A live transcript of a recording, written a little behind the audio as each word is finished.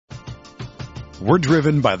We're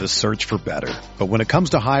driven by the search for better. But when it comes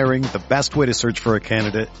to hiring, the best way to search for a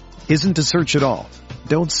candidate isn't to search at all.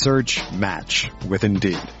 Don't search, match with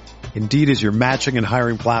Indeed. Indeed is your matching and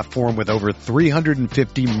hiring platform with over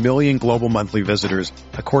 350 million global monthly visitors,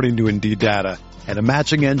 according to Indeed data, and a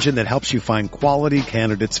matching engine that helps you find quality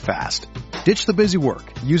candidates fast. Ditch the busy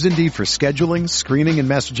work. Use Indeed for scheduling, screening, and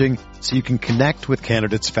messaging so you can connect with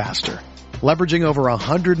candidates faster. Leveraging over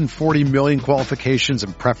 140 million qualifications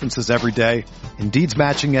and preferences every day, Indeed's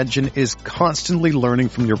matching engine is constantly learning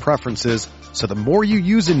from your preferences, so the more you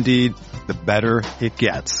use Indeed, the better it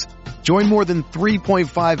gets. Join more than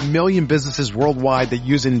 3.5 million businesses worldwide that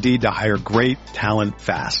use Indeed to hire great talent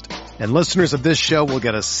fast. And listeners of this show will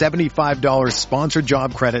get a $75 sponsored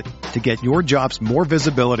job credit to get your jobs more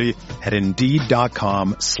visibility at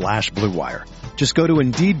Indeed.com/Blue Wire. Just go to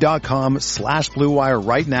Indeed.com/Blue Wire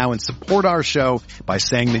right now and support our show by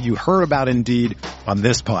saying that you heard about Indeed on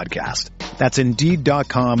this podcast. That's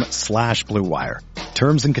Indeed.com/Blue Wire.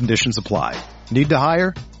 Terms and conditions apply. Need to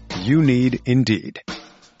hire? You need Indeed.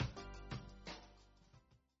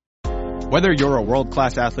 Whether you're a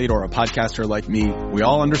world-class athlete or a podcaster like me, we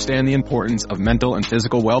all understand the importance of mental and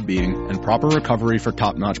physical well-being and proper recovery for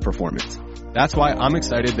top-notch performance. That's why I'm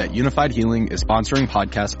excited that Unified Healing is sponsoring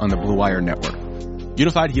podcasts on the Blue Wire Network.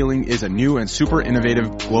 Unified Healing is a new and super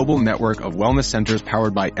innovative global network of wellness centers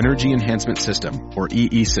powered by Energy Enhancement System, or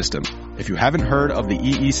EE System. If you haven't heard of the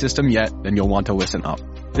EE System yet, then you'll want to listen up.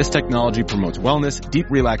 This technology promotes wellness, deep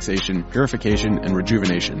relaxation, purification, and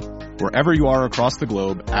rejuvenation. Wherever you are across the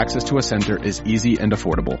globe, access to a center is easy and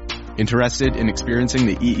affordable. Interested in experiencing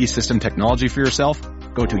the EE System technology for yourself?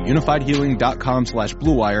 Go to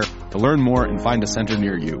unifiedhealing.com/Blue Wire to learn more and find a center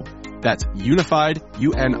near you. That's unified,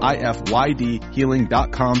 UNIFYD,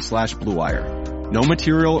 healing.com/Blue Wire. No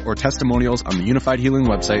material or testimonials on the Unified Healing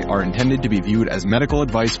website are intended to be viewed as medical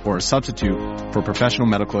advice or a substitute for professional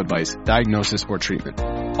medical advice, diagnosis, or treatment.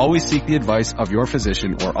 Always seek the advice of your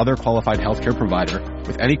physician or other qualified healthcare provider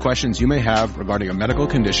with any questions you may have regarding a medical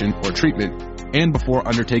condition or treatment and before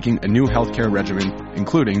undertaking a new healthcare regimen,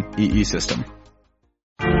 including EE System.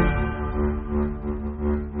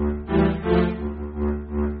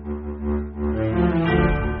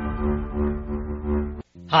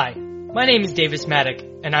 Hi, my name is Davis Maddock,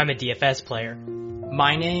 and I'm a DFS player.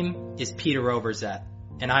 My name is Peter Overzet,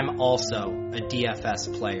 and I'm also a DFS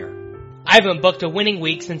player. I haven't booked a winning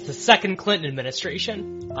week since the second Clinton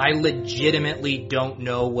administration. I legitimately don't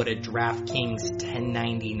know what a DraftKings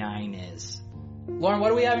 1099 is. Lauren,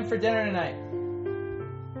 what are we having for dinner tonight?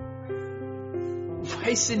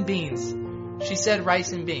 Rice and beans. She said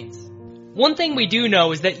rice and beans. One thing we do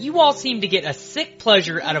know is that you all seem to get a sick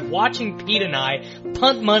pleasure out of watching Pete and I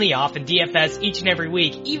punt money off in DFS each and every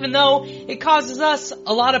week, even though it causes us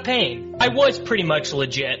a lot of pain. I was pretty much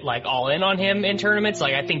legit, all in on him in tournaments.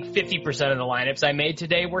 I think 50% of the lineups I made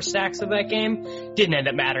today were stacks of that game. Didn't end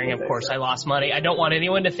up mattering, of course. I lost money. I don't want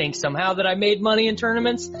anyone to think somehow that I made money in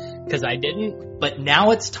tournaments, because I didn't. But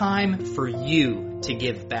now it's time for you to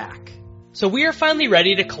give back. So we are finally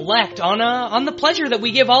ready to collect on the pleasure that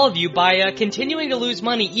we give all of you by continuing to lose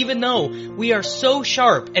money, even though we are so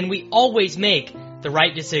sharp and we always make the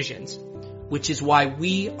right decisions. Which is why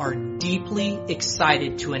we are deeply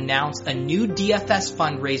excited to announce a new DFS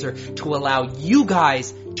fundraiser to allow you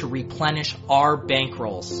guys to replenish our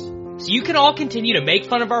bankrolls. So you can all continue to make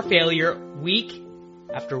fun of our failure week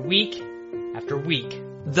after week after week.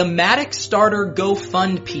 The Maddox Starter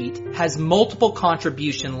GoFund Pete has multiple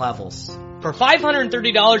contribution levels. For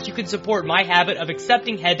 $530, you can support my habit of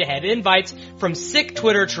accepting head-to-head invites from sick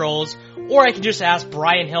Twitter trolls, or I can just ask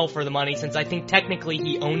Brian Hill for the money since I think technically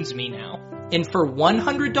he owns me now. And for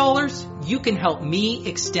 $100, you can help me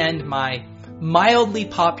extend my mildly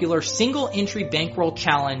popular single-entry bankroll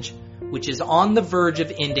challenge, which is on the verge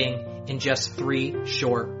of ending in just 3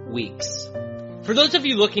 short weeks. For those of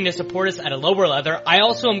you looking to support us at a lower level, I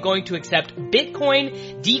also am going to accept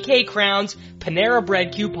Bitcoin, DK crowns, Panera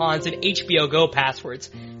Bread coupons, and HBO Go passwords.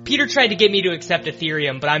 Peter tried to get me to accept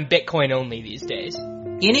Ethereum, but I'm Bitcoin only these days.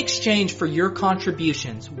 In exchange for your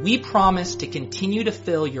contributions, we promise to continue to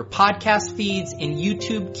fill your podcast feeds and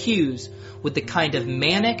YouTube queues with the kind of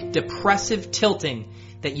manic, depressive tilting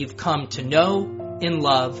that you've come to know and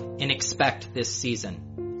love and expect this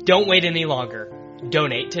season. Don't wait any longer.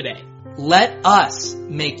 Donate today. Let us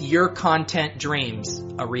make your content dreams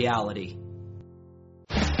a reality.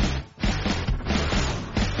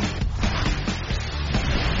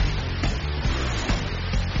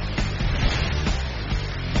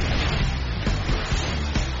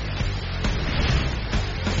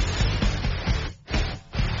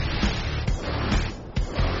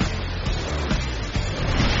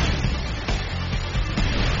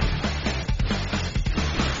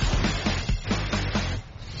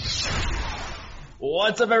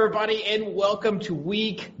 What's up, everybody, and welcome to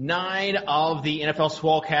Week 9 of the NFL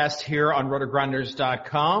Swolecast here on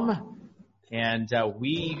rotogrinders.com. And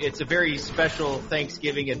it's a very special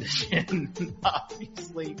Thanksgiving edition,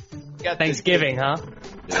 obviously. Thanksgiving, huh?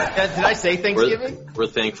 Yeah. Did I say Thanksgiving? We're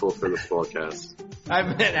thankful for the Swolecast. I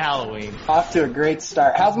meant Halloween. Off to a great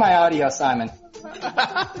start. How's my audio, Simon?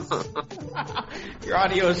 Your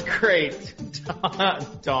audio is great,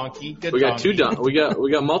 donkey. Good. We got donkey.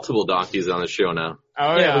 we got multiple donkeys on the show now.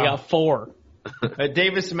 Oh Yeah, we got 4.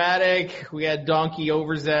 Davis Maddock, we had Donkey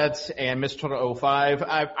Overzet, and Mr. Total 05.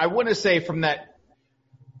 I want to say from that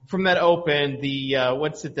open,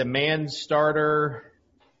 the man starter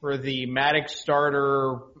or the Maddock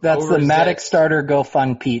starter? That's Overzet. the Maddock starter. Go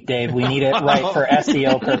fund Pete, Dave. We need it right for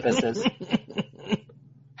SEO purposes.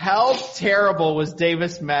 How terrible was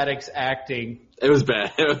Davis Maddock's acting? It was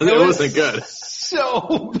bad. It wasn't good.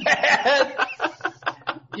 So bad.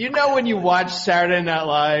 You know when you watch Saturday Night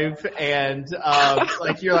Live and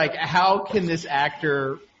you're like, how can this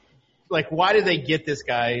actor, why did they get this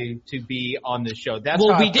guy to be on this show? That's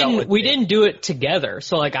well, how we didn't do it together.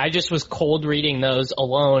 So I just was cold reading those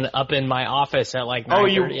alone up in my office at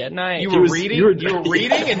 9:30 at night. You were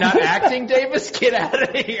reading and not acting, Davis? Get out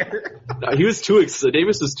of here. No, he was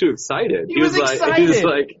Davis was too excited. He was excited. He was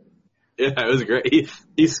like, yeah, it was great.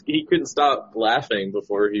 He couldn't stop laughing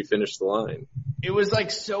before he finished the line. It was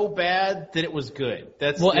so bad that it was good.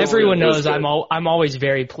 Everyone knows I'm always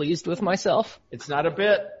very pleased with myself. It's not a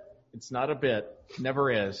bit.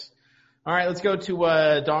 Never is. All right, let's go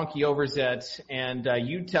to Donkey Overzet, and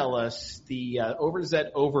you tell us the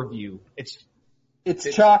Overzet overview. It's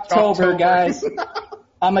Chalktober, guys.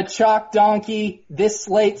 I'm a chalk donkey. This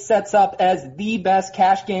slate sets up as the best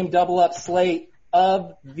cash game double-up slate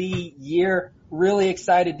of the year. Really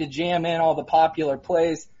excited to jam in all the popular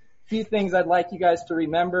plays. Few things I'd like you guys to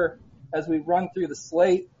remember as we run through the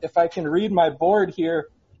slate. If I can read my board here,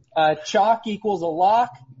 chalk equals a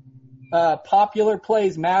lock. Popular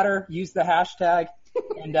plays matter. Use the hashtag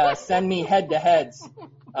and send me head-to-heads.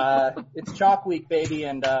 It's chalk week, baby,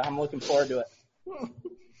 and I'm looking forward to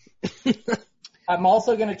it. I'm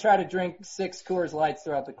also going to try to drink 6 Coors Lights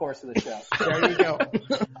throughout the course of the show. There you go.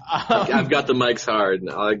 I've got the mics hard.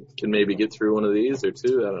 I can maybe get through one of these or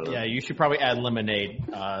 2. I don't know. Yeah, you should probably add lemonade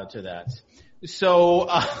to that. So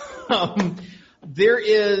there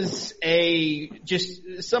is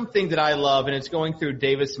just something that I love, and it's going through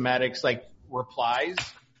Davis Maddock's replies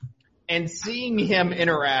and seeing him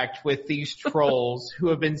interact with these trolls who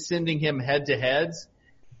have been sending him head-to-heads.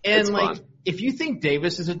 And if you think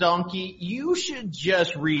Davis is a donkey, you should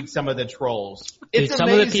just read some of the trolls. It's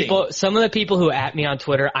amazing. Some of the people who at me on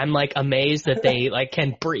Twitter, I'm amazed that they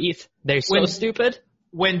can breathe. They're so stupid.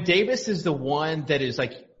 When Davis is the one that is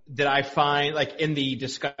that I find in the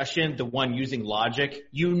discussion, the one using logic,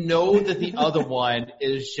 you know that the other one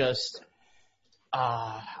is just.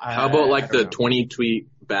 How about the 20-tweet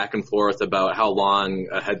back and forth about how long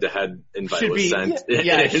a head-to-head invite was sent?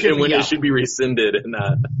 And when it should be rescinded and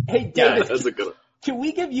that. Hey, David, that's a good one. Can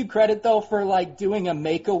we give you credit though for doing a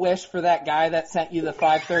Make-A-Wish for that guy that sent you the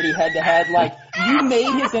 5:30 head-to-head? You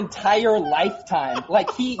made his entire lifetime.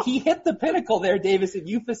 He hit the pinnacle there, Davis, and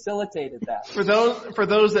you facilitated that. For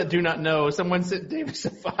those that do not know, someone sent Davis a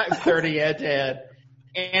 5:30 head-to-head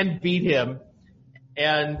and beat him.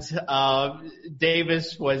 And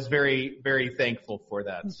Davis was very, very thankful for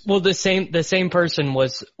that. Well, the same person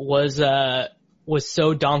was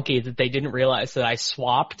so donkey that they didn't realize that I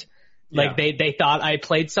swapped. They thought I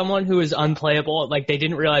played someone who is unplayable. They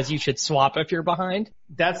didn't realize you should swap if you're behind.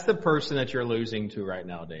 That's the person that you're losing to right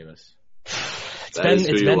now, Davis.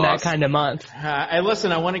 It's been that kind of month. Hey,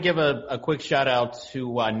 listen, I want to give a quick shout out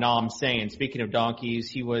to Nam Sain. Speaking of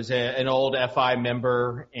donkeys, he was an old FI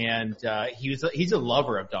member, and he's a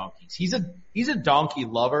lover of donkeys. He's a donkey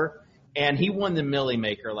lover, and he won the Millie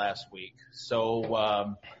Maker last week.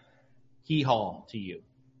 So hee haw to you.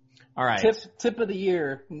 All right. Tip of the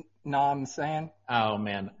year, Nam Sain. Oh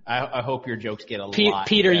man, I hope your jokes get a lot. Pete,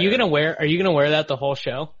 better. are you gonna wear that the whole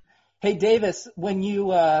show? Hey, Davis, when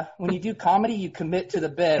you do comedy, you commit to the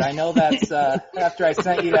bit. I know that's after I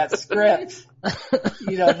sent you that script.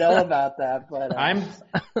 You don't know about that, but I'm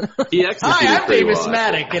Hi, Davis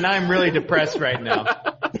Maddock, and I'm really depressed right now.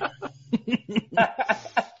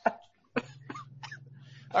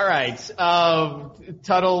 All right,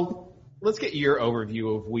 Tuttle, let's get your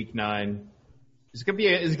overview of Week 9. Is it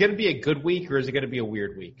gonna be a good week, or is it gonna be a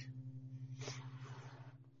weird week?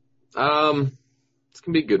 It's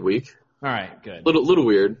gonna be a good week. All right, good. Little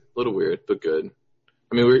weird, but good.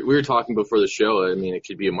 I mean, we were talking before the show. I mean, it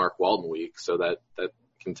could be a Mark Walton week, so that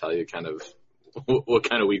can tell you kind of what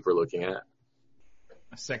kind of week we're looking at.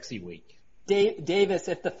 A sexy week. Davis,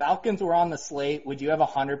 if the Falcons were on the slate, would you have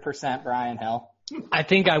 100% Brian Hill? I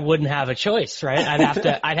think I wouldn't have a choice, right?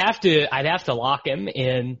 I'd have to lock him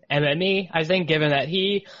in MME. I think, given that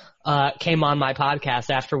he came on my podcast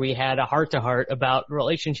after we had a heart-to-heart about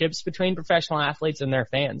relationships between professional athletes and their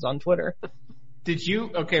fans on Twitter.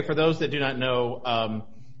 Okay, for those that do not know,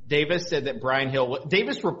 Davis said that Brian Hill,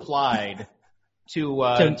 Davis replied to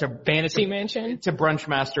Fantasy Mansion? To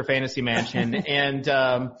Brunchmaster Fantasy Mansion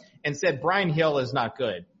and said Brian Hill is not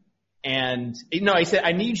good. And no, he said,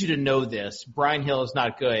 I need you to know this. Brian Hill is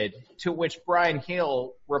not good. To which Brian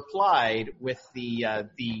Hill replied with the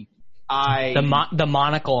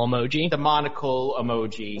monocle emoji. The monocle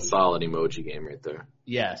emoji. Solid emoji game right there.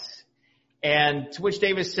 Yes. And to which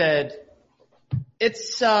Davis said,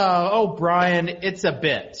 it's Brian, it's a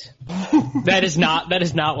bit. That is not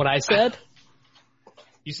what I said.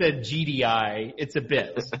 You said GDI, it's a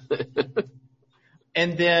bit.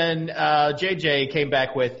 And then JJ came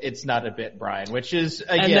back with, it's not a bit, Brian, which is,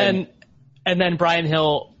 again... And then Brian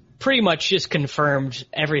Hill pretty much just confirmed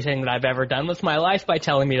everything that I've ever done with my life by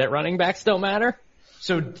telling me that running backs don't matter.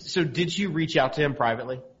 So did you reach out to him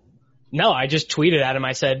privately? No, I just tweeted at him.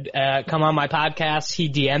 I said, come on my podcast. He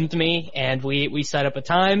DM'd me, and we set up a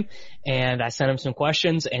time, and I sent him some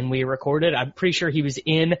questions, and we recorded. I'm pretty sure he was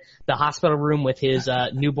in the hospital room with his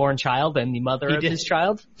newborn child and the mother of his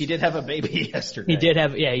child. He did have a baby yesterday.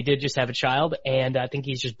 He did just have a child, and I think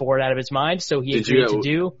he's just bored out of his mind, so he agreed to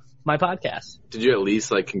do my podcast. Did you at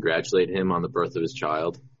least congratulate him on the birth of his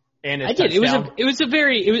child? And I did. It was a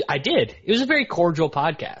very cordial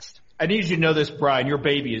podcast. I need you to know this, Brian. Your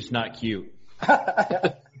baby is not cute. All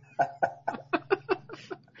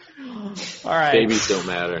right. Babies don't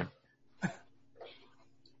matter.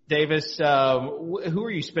 Davis, who are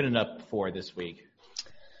you spinning up for this week?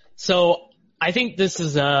 So I think this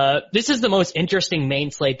is the most interesting main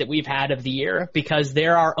slate that we've had of the year, because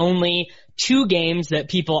there are only 2 games that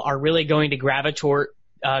people are really going to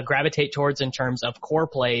gravitate towards in terms of core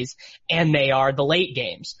plays, and they are the late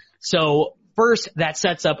games. So first, that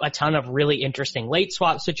sets up a ton of really interesting late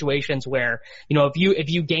swap situations where, if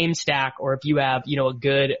you game stack, or if you have, a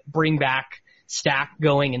good bring back stack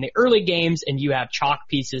going in the early games and you have chalk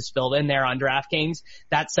pieces filled in there on DraftKings,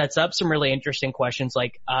 that sets up some really interesting questions.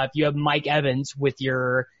 Like, if you have Mike Evans with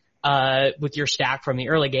your stack from the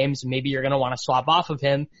early games, maybe you're going to want to swap off of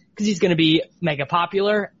him because he's going to be mega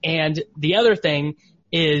popular. And the other thing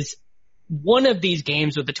is, one of these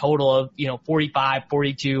games with a total of, 45,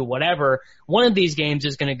 42, whatever, one of these games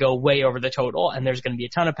is going to go way over the total, and there's going to be a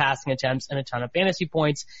ton of passing attempts and a ton of fantasy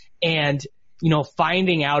points. And,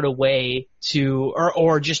 finding out a way to,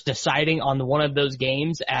 or just deciding on one of those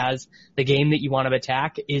games as the game that you want to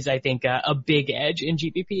attack is, I think, a big edge in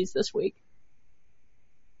GPPs this week.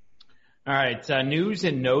 All right. News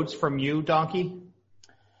and notes from you, Donkey?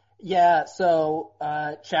 Yeah, so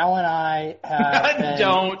Chow and I have been...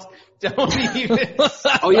 Don't even.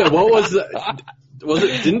 Oh yeah, what was it?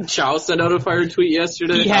 Didn't Chow send out a fire tweet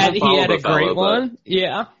yesterday? He had a great one.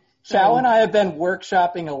 Yeah. Chow and I have been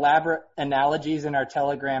workshopping elaborate analogies in our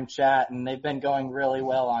Telegram chat, and they've been going really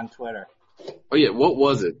well on Twitter. Oh yeah, what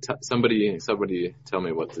was it? Somebody tell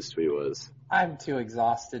me what this tweet was. I'm too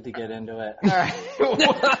exhausted to get into it. All right.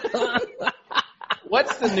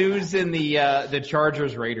 What's the news in the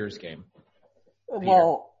Chargers-Raiders game?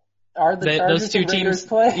 Well, are the Chargers those two and Raiders teams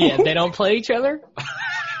play? Yeah, they don't play each other.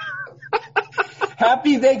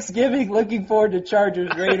 Happy Thanksgiving! Looking forward to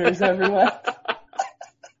Chargers-Raiders, everyone.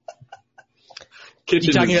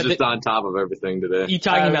 Kitchen is just on top of everything today. You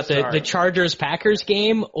talking about the Chargers-Packers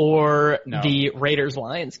game or the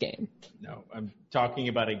Raiders-Lions game? No, I'm talking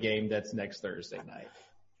about a game that's next Thursday night.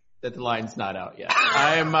 That the line's not out yet.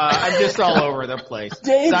 I'm just all over the place.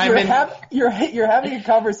 Dave, Simon, you're having a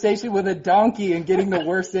conversation with a donkey and getting the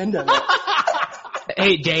worst end of it.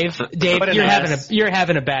 Hey, Dave, you're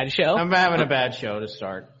having a bad show. I'm having a bad show to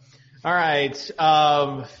start. All right.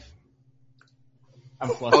 I'm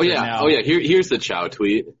flustered now. Oh yeah. Here's the Chow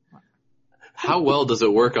tweet. How well does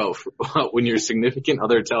it work out when your significant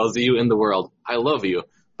other tells you in the world, "I love you,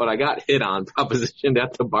 but I got hit on, propositioned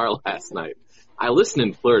at the bar last night. I listened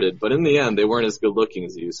and flirted, but in the end, they weren't as good looking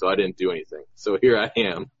as you, so I didn't do anything. So here I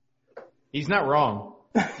am." He's not wrong.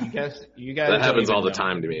 You guys. That happens all the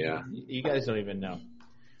time to me, yeah. You guys don't even know.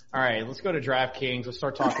 All right, let's go to DraftKings. Let's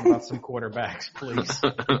start talking about some quarterbacks, please.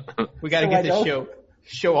 We got to get this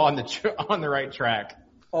show on the right track.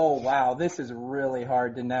 Oh wow, this is really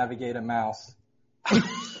hard to navigate a mouse.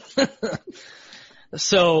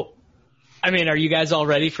 So, are you guys all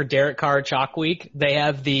ready for Derek Carr Chalk Week? They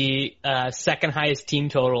have the second highest team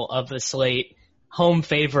total of the slate, home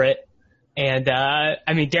favorite, And,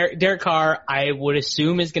 Derek Carr, I would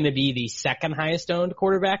assume is going to be the second highest owned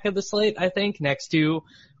quarterback of the slate, I think, next to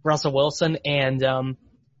Russell Wilson. And,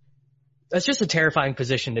 that's just a terrifying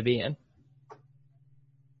position to be in.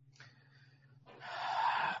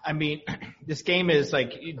 I mean, this game is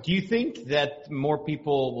like, do you think that more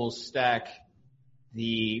people will stack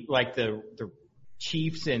the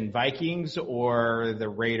Chiefs and Vikings or the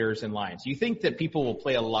Raiders and Lions? Do you think that people will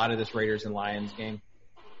play a lot of this Raiders and Lions game?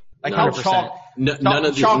 Like how chalk? None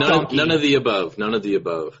of the above. None of the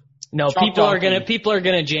above. No, people are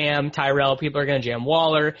gonna jam Tyrell. People are gonna jam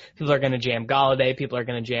Waller. People are gonna jam Galladay. People are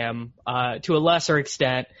gonna jam, to a lesser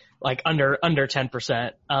extent, like under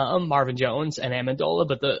 10%, Marvin Jones and Amendola.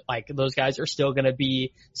 But those guys are still gonna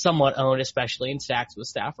be somewhat owned, especially in stacks with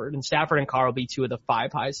Stafford. And Stafford and Carr will be 2 of the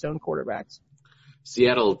 5 highest owned quarterbacks.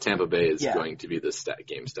 Seattle, Tampa Bay is going to be the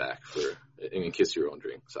game stack for, and kiss your own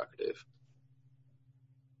drink, Soccer Dave.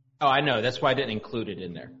 Oh, I know. That's why I didn't include it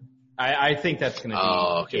in there. I think that's going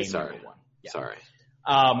to be game number 1. Yeah. Sorry.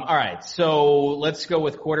 All right. So let's go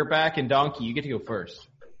with quarterback and Donkey. You get to go first.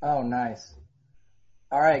 Oh, nice.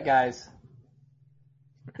 All right, guys.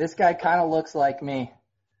 This guy kind of looks like me.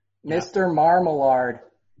 Yeah. Mr. Marmalade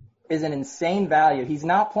is an insane value. He's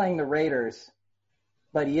not playing the Raiders,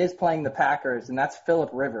 but he is playing the Packers, and that's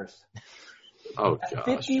Phillip Rivers. Oh, gosh.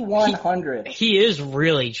 5,100. He is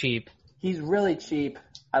really cheap. He's really cheap.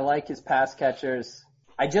 I like his pass catchers.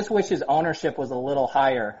 I just wish his ownership was a little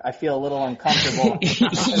higher. I feel a little uncomfortable. You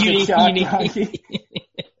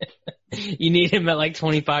need him at like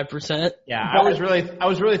 25%. Yeah, I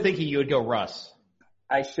was really thinking you would go Russ.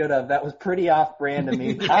 I should have. That was pretty off brand of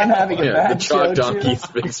me. I'm having a bad the show. Chalk Donkey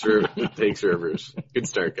takes Rivers. Good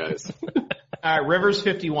start, guys. All right, Rivers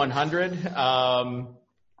 5,100.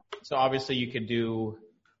 So obviously you could do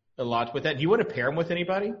a lot with that. Do you want to pair him with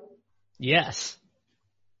anybody? Yes.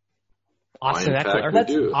 Austin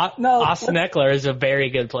Eckler. Austin Eckler is a very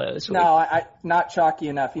good player this week. No, I not chalky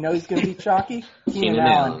enough. You know he's going to be chalky? Keenan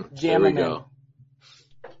Allen. Jam him in.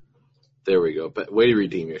 There we go. But way to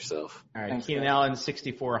redeem yourself. All right, Keenan Allen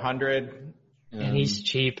 6,400. And he's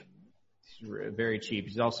cheap. He's very cheap.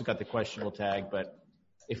 He's also got the questionable tag, but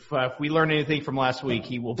if we learn anything from last week,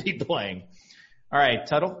 he will be playing. All right,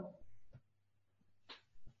 Tuttle.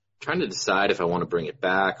 Trying to decide if I want to bring it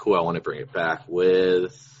back, who I want to bring it back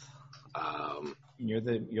with. You're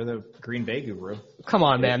the Green Bay guru. Come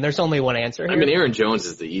on, man. There's only one answer here. I mean, Aaron Jones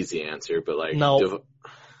is the easy answer, but like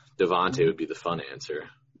Devontae would be the fun answer.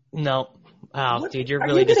 No. Oh, dude, you're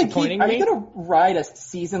really disappointing me. Are you going to write a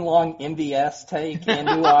season-long MVS take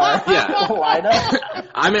into our lineup?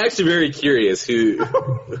 I'm actually very curious who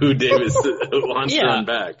Davis wants to run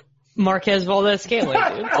back. Marquez Valdez-Scantling,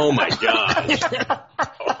 dude. Oh, my gosh.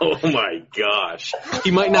 Oh, my gosh.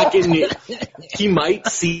 He might not get any – he might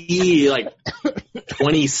see, like,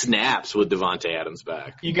 20 snaps with Devontae Adams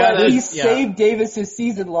back. He saved Davis's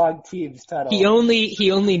season-long teams, Tuttle. He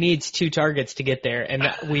only needs 2 targets to get there, and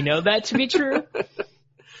we know that to be true.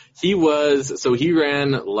 He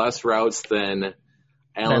ran less routes than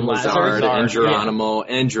Allen Lazard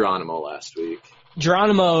and Geronimo last week.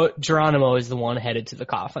 Geronimo is the one headed to the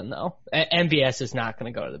coffin, though. MVS is not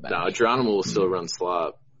going to go to the bench. No, Geronimo will still run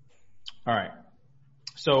slot. All right.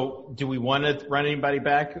 So, do we want to run anybody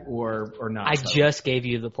back or not? I just gave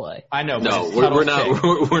you the play. I know. No, we're not.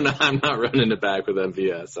 We're not. I'm not running it back with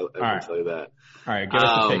MVS. I can tell you that. All right, give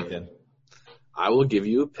us a pick then. I will give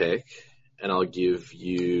you a pick, and I'll give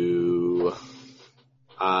you.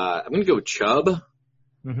 I'm going to go Chubb.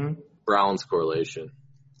 Mm-hmm. Browns correlation.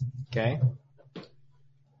 Okay.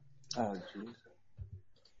 Oh, jeez.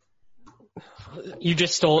 You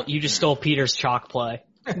just stole Peter's chalk play.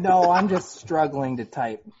 No, I'm just struggling to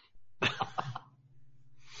type.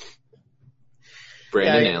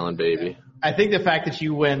 Brandon Allen, baby. I think the fact that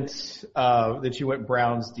you went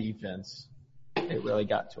Browns defense, it really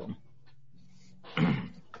got to him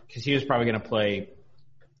because he was probably going to play.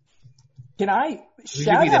 Can I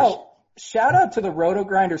shout out to the Roto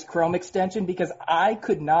Grinders Chrome extension because I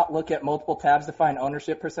could not look at multiple tabs to find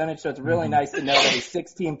ownership percentage, so it's really nice to know that he's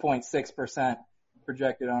 16.6%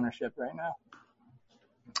 projected ownership right now.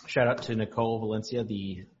 Shout out to Nicole Valencia,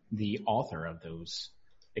 the author of those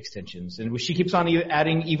extensions, and she keeps on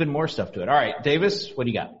adding even more stuff to it. All right, Davis, what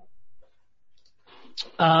do you got?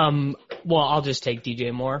 Well, I'll just take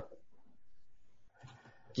DJ Moore.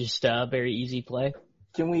 Just a very easy play.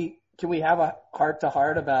 Can we have a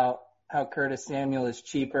heart-to-heart about how Curtis Samuel is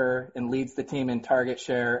cheaper and leads the team in target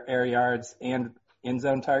share, air yards, and end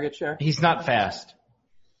zone target share? He's not fast.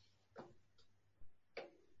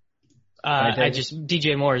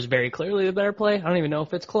 DJ Moore is very clearly the better play. I don't even know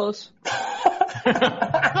if it's close. All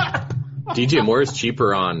DJ Moore is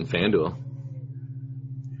cheaper on FanDuel.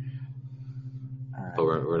 Right. But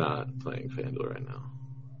we're not playing FanDuel right now.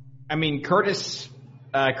 I mean, Curtis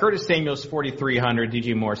Samuel's 4,300.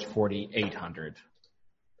 DJ Moore's 4,800.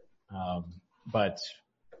 But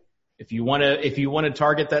if you want to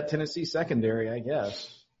target that Tennessee secondary, I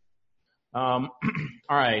guess. All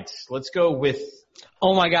right, let's go with.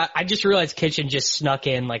 Oh my God! I just realized Kitchen just snuck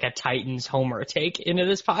in like a Titans homer take into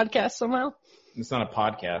this podcast somehow. It's not a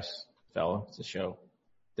podcast, fella. It's a show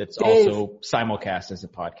that's Dave. also simulcast as a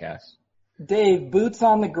podcast. Dave, boots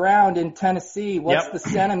on the ground in Tennessee. What's Yep. the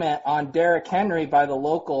sentiment on Derrick Henry by the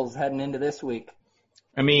locals heading into this week?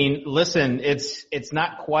 I mean, listen, it's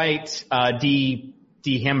not quite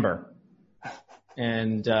Hember.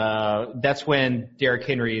 And that's when Derrick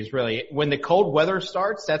Henry is really – when the cold weather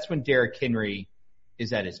starts, that's when Derrick Henry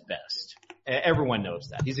is at his best. Everyone knows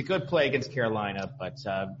that. He's a good play against Carolina, but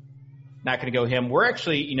not going to go him. We're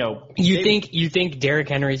actually, You think Derrick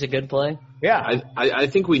Henry's a good play? Yeah. I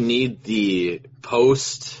think we need the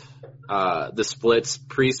the splits,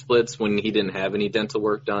 pre-splits when he didn't have any dental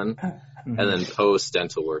work done, and then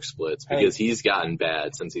post-dental work splits because he's gotten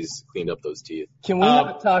bad since he's cleaned up those teeth. Can we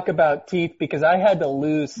not talk about teeth? Because I had to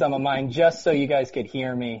lose some of mine just so you guys could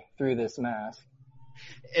hear me through this mask.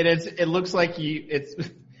 It looks like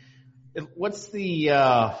what's the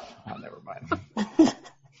never mind.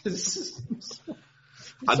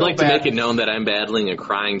 I'd like to make it known that I'm battling a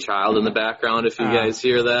crying child in the background if you guys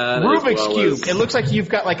hear that. Rubik's Cube. It looks like you've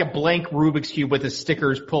got like a blank Rubik's Cube with the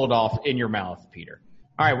stickers pulled off in your mouth, Peter.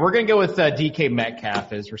 All right, we're going to go with DK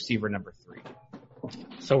Metcalf as receiver number 3.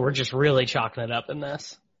 So we're just really chalking it up in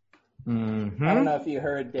this. Mm-hmm. I don't know if you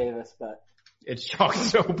heard Davis, but It's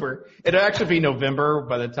Chalktober. It'll actually be November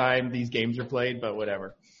by the time these games are played, but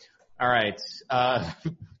whatever. All right.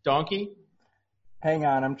 Donkey? hang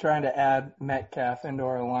on. I'm trying to add Metcalf into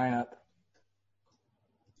our lineup.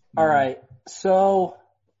 All right. So,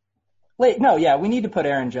 we need to put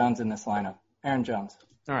Aaron Jones in this lineup. Aaron Jones.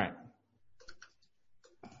 All right.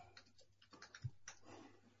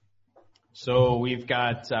 So we've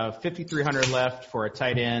got 5,300 left for a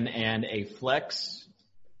tight end and a flex.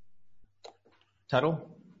 Tuttle?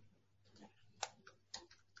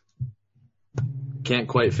 Can't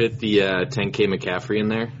quite fit the 10K McCaffrey in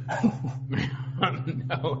there.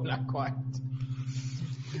 No, not quite.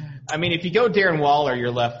 I mean, if you go Darren Waller, you're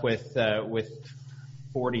left with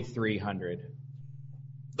 4,300.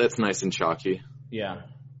 That's nice and chalky. Yeah.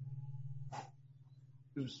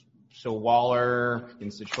 So Waller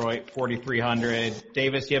against Detroit, 4,300.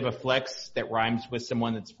 Davis, you have a flex that rhymes with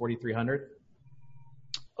someone that's 4,300?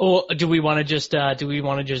 Oh, do we want to just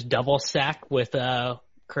double stack with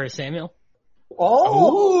Curtis Samuel?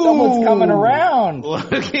 Oh, someone's coming around.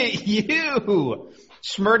 Look at you.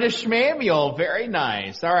 Schmurdish Schmamuel. Very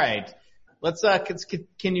nice. All right. Let's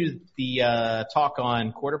continue the talk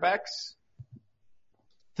on quarterbacks.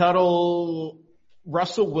 Tuttle,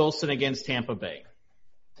 Russell Wilson against Tampa Bay.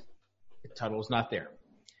 Tuttle's not there.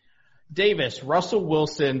 Davis, Russell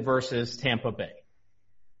Wilson versus Tampa Bay.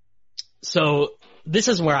 So this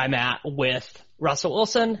is where I'm at with Russell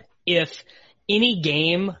Wilson. If any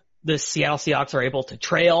game the Seattle Seahawks are able to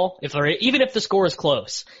trail, even if the score is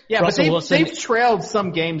close. Yeah, Russell but they've trailed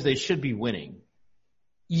some games they should be winning.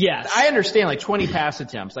 Yes. I understand, like 20 pass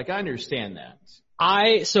attempts. Like, I understand that.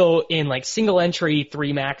 So in like single entry,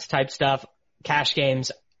 3 max type stuff, cash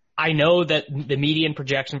games, I know that the median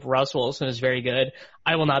projection for Russell Wilson is very good.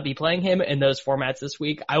 I will not be playing him in those formats this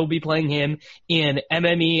week. I will be playing him in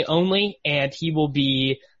MME only, and he will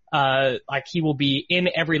be in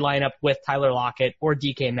every lineup with Tyler Lockett or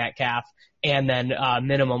DK Metcalf, and then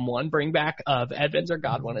minimum 1 bring back of Edmonds or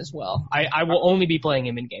Godwin as well. I will only be playing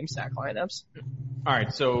him in game stack lineups. All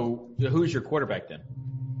right, so who's your quarterback then?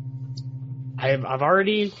 I've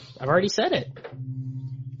already said it.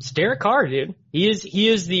 It's Derek Carr, dude. He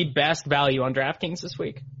is the best value on DraftKings this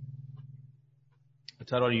week.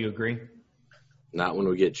 Tuttle, do you agree? Not when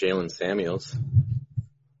we get Jalen Samuels.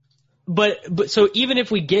 But so even if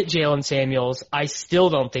we get Jalen Samuels, I still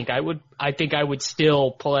don't think I would. I think I'd still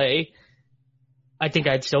play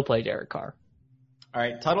Derek Carr. All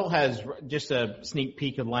right, Tuttle has just a sneak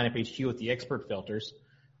peek of lineup HQ with the expert filters.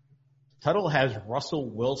 Tuttle has Russell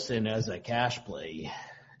Wilson as a cash play.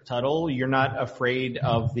 Tuttle, you're not afraid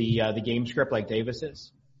of the game script like Davis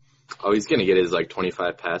is? Oh, he's going to get his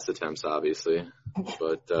 25 pass attempts, obviously.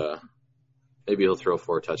 But maybe he'll throw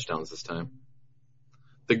 4 touchdowns this time.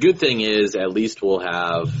 The good thing is at least we'll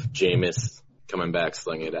have Jameis coming back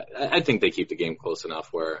slinging it. I think they keep the game close enough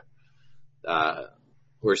where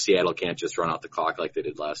Seattle can't just run out the clock like they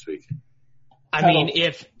did last week. I mean,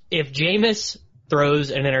 if Jameis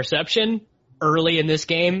throws an interception early in this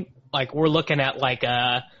game, like we're looking at like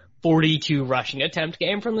a 42 rushing attempt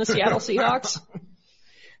game from the Seattle Seahawks.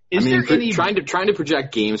 Trying to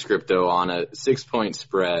project game script though on a 6-point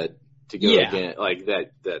spread to go again like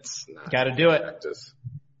that. That's not got to do it.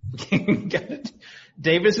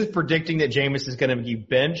 Davis is predicting that Jameis is going to be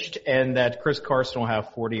benched and that Chris Carson will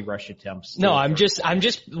have 40 rush attempts. No,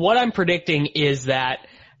 what I'm predicting is that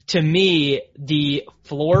to me, the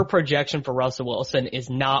floor projection for Russell Wilson is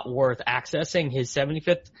not worth accessing his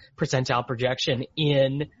 75th percentile projection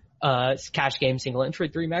in cash game single entry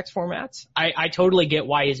 3 max formats. I totally get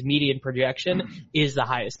why his median projection is the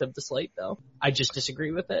highest of the slate though. I just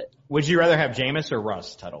disagree with it. Would you rather have Jameis or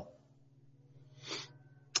Russ, Tuttle?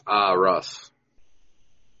 Russ.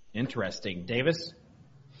 Interesting. Davis?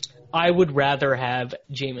 I would rather have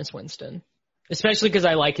Jameis Winston, especially because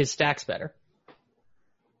I like his stacks better.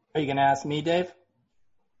 Are you going to ask me, Dave?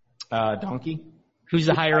 Donkey? Who's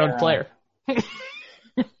the higher owned player?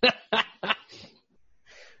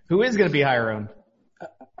 Who is going to be higher owned?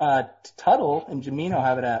 Tuttle and Jamino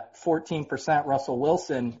have it at 14% Russell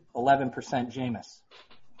Wilson, 11% Jameis.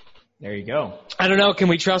 There you go. I don't know. Can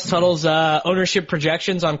we trust Tuttle's ownership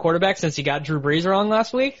projections on quarterback since he got Drew Brees wrong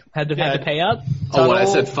last week? Had to pay up. Oh, what I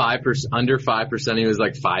said 5%, under 5%. He was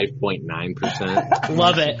like 5.9%.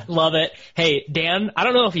 Love it. Hey, Dan, I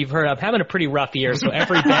don't know if you've heard. I'm having a pretty rough year, so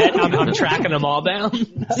every bet I'm tracking them all down.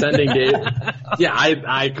 Sending Dave. Yeah,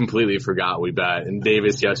 I completely forgot we bet. And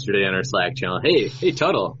Davis yesterday on our Slack channel. Hey,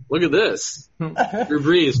 Tuttle, look at this. Drew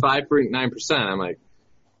Brees 5.9%. I'm like,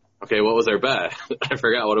 okay, what was our bet? I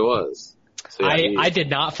forgot what it was. So, yeah, I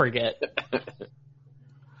did not forget.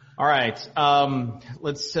 All right.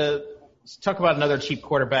 Let's talk about another cheap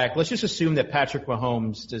quarterback. Let's just assume that Patrick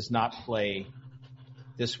Mahomes does not play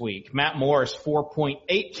this week. Matt Morris,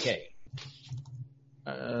 4.8K.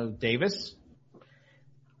 Davis?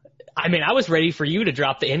 I mean, I was ready for you to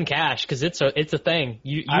drop the in cash because it's a thing.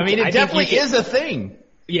 It definitely is a thing.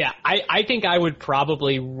 Yeah, I think I would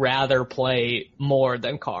probably rather play more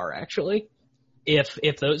than Carr, actually, if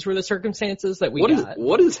those were the circumstances that we got.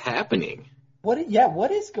 What is happening? What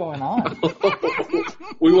is going on?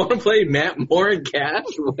 We want to play Matt Moore in cash?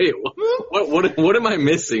 Wait, what am I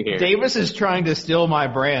missing here? Davis is trying to steal my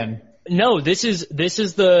brand. No, this is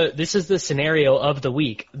the scenario of the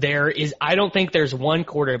week. I don't think there's one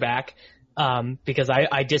quarterback because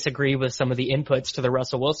I disagree with some of the inputs to the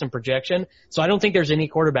Russell Wilson projection. So I don't think there's any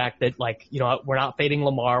quarterback that we're not fading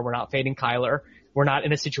Lamar. We're not fading Kyler. We're not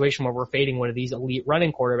in a situation where we're fading one of these elite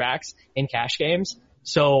running quarterbacks in cash games.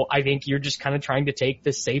 So I think you're just kind of trying to take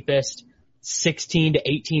the safest 16 to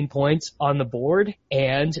 18 points on the board.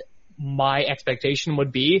 And my expectation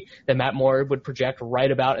would be that Matt Moore would project right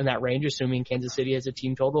about in that range, assuming Kansas City has a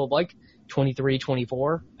team total of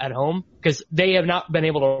 23-24 at home, because they have not been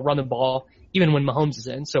able to run the ball even when Mahomes is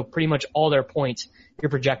in. So pretty much all their points you're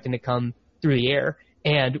projecting to come through the air.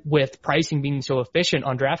 And with pricing being so efficient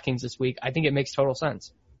on DraftKings this week, I think it makes total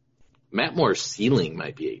sense. Matt Moore's ceiling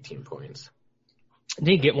might be 18 points. Did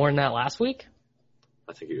he get more than that last week?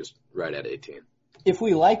 I think he was right at 18. If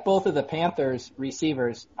we like both of the Panthers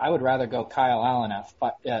receivers, I would rather go Kyle Allen at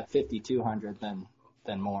 5,200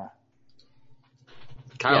 than Moore.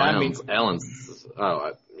 Allen's.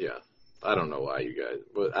 I don't know why you guys.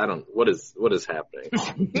 What is happening?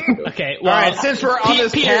 Okay. Well, all right. Since we're on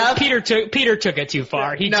this path, Peter took it too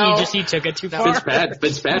far. He took it too far.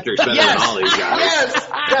 Fitzpatrick's better than all these guys. Yes,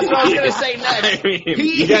 that's what I was going to say next. I mean,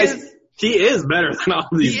 he is better than all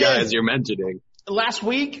these guys you're mentioning. Last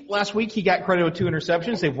week he got credit with 2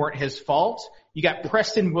 interceptions. They weren't his fault. You got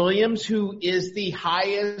Preston Williams, who is the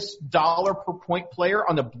highest dollar per point player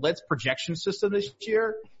on the Blitz projection system this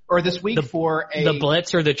week the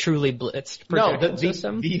Blitz or the truly blitzed projection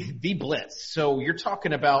system? The Blitz. So you're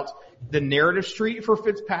talking about the narrative street for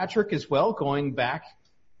Fitzpatrick as well, going back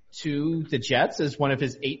to the Jets as one of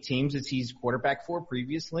his 8 teams that he's quarterback for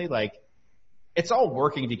previously. It's all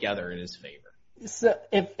working together in his favor. So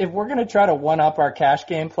if we're going to try to one-up our cash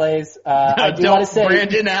game plays, I do want to say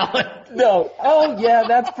Brandon Allen. No. Oh, yeah,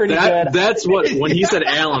 that's pretty good. That's when he said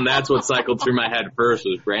Allen, that's what cycled through my head first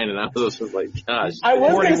was Brandon. I was just like, gosh. I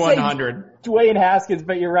was going to say 4,100. Dwayne Haskins,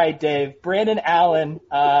 but you're right, Dave. Brandon Allen,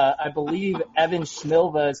 I believe Evan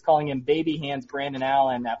Schmilva is calling him baby hands Brandon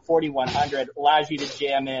Allen at 4,100, allows you to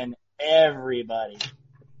jam in everybody.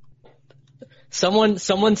 Someone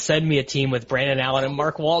send me a team with Brandon Allen and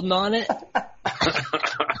Mark Walton on it.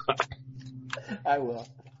 I will.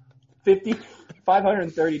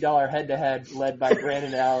 $530 head-to-head led by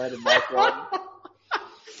Brandon Allen and Mark Walton.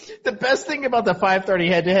 The best thing about the 530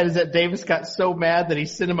 head-to-head is that Davis got so mad that he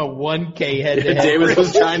sent him a 1K head-to-head. Davis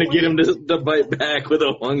was trying to get him to bite back with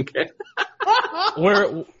a 1K.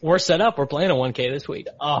 We're set up. We're playing a 1K this week.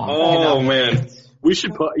 Oh man. We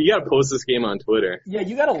should you gotta post this game on Twitter. Yeah,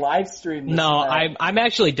 you gotta live stream this. No, I'm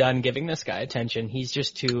actually done giving this guy attention. He's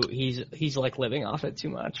just he's like living off it too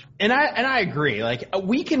much. And I agree. Like,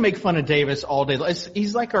 we can make fun of Davis all day.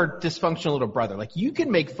 He's like our dysfunctional little brother. Like, you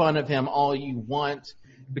can make fun of him all you want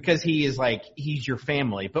because he's your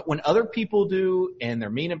family. But when other people do and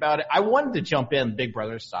they're mean about it, I wanted to jump in Big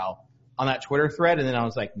Brother style on that Twitter thread, and then I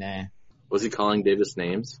was like, nah. Was he calling Davis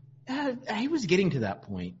names? He was getting to that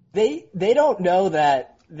point. They don't know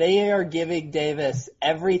that they are giving Davis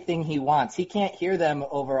everything he wants. He can't hear them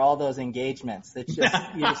over all those engagements. It's just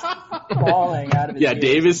you're just falling out of his ears.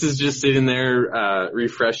 Davis is just sitting there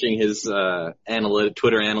refreshing his Twitter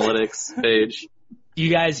analytics page. You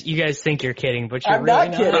guys think you're kidding, but you're I'm really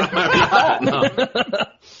not kidding. No.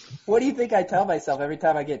 What do you think I tell myself every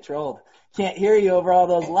time I get trolled? Can't hear you over all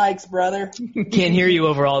those likes, brother. Can't hear you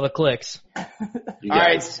over all the clicks. You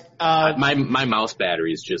guys, my mouse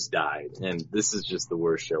batteries just died, and this is just the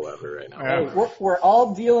worst show ever right now. Hey, we're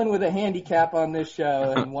all dealing with a handicap on this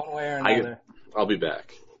show in one way or another. I'll be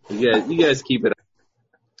back. You guys keep it.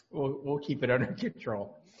 We'll keep it under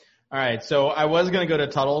control. All right, so I was going to go to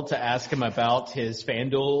Tuttle to ask him about his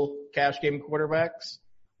FanDuel cash game quarterbacks.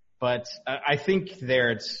 But I think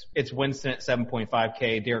it's Winston at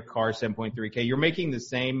 7.5K, Derek Carr 7.3K. You're making the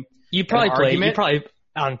same argument.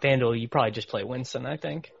 On FanDuel, you probably just play Winston, I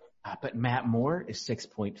think. But Matt Moore is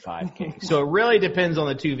 6.5K. So it really depends on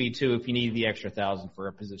the 2v2 if you need the extra 1,000 for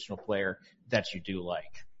a positional player that you do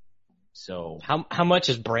like. So how much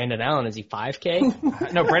is Brandon Allen? Is he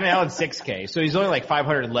 5K? No, Brandon Allen's 6K. So he's only like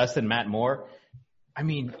 500 less than Matt Moore. I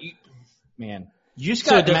mean, man. You just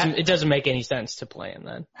got it doesn't make any sense to play him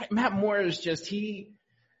then. Matt Moore is just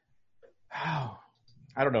I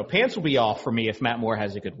don't know. Pants will be off for me if Matt Moore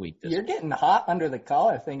has a good week. You're getting hot under the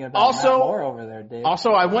collar thinking about Matt Moore over there, Dave.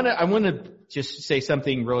 Also, I want to just say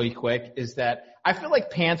something really quick is that I feel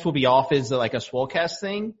like Pants will be off is like a Swolecast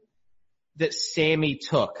thing that Sammy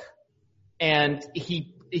took, and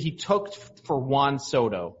he took for Juan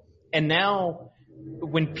Soto, and now.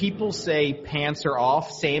 When people say pants are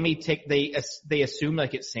off, they assume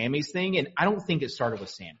like it's Sammy's thing, and I don't think it started with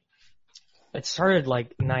Sammy. It started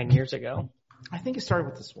like 9 years ago. I think it started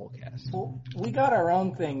with the Swolecast. Well, we got our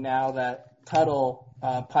own thing now that Tuttle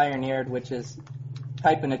pioneered, which is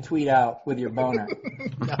typing a tweet out with your boner.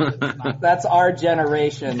 No, that's our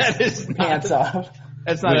generation. Pants off.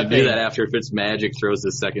 That's not a thing. Do that after Fitzmagic throws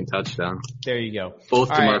his second touchdown. There you go.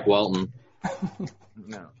 Both to Mark Walton.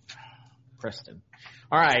 No, Preston.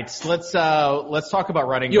 All right, so let's talk about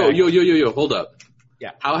running back. Yo, hold up.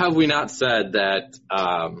 Yeah. How have we not said that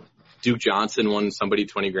Duke Johnson won somebody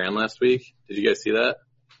 $20,000 last week? Did you guys see that?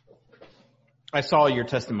 I saw your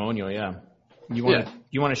testimonial, yeah. You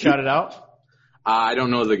want to shout it out? I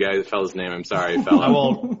don't know the fella's name. I'm sorry, fella.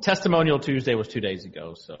 Well, Testimonial Tuesday was 2 days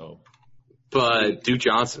ago, so. But Duke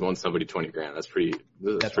Johnson won somebody $20,000. That's pretty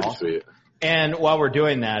awesome. Sweet. And while we're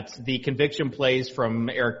doing that, the conviction plays from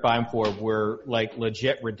Eric Beimford were like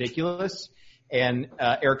legit ridiculous. And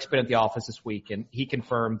Eric's been at the office this week, and he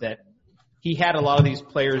confirmed that he had a lot of these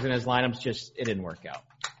players in his lineups, just it didn't work out.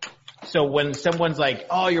 So when someone's like,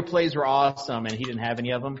 "Oh, your plays were awesome," and he didn't have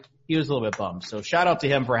any of them, he was a little bit bummed. So shout out to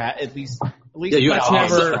him for at least. Yeah,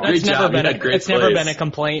 It's never been a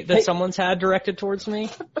complaint that someone's had directed towards me.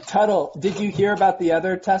 Tuttle, did you hear about the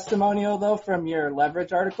other testimonial though from your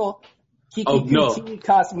leverage article? QT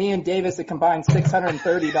cost me and Davis a combined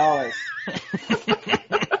 $630.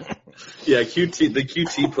 Yeah, the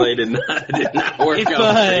QT play did not work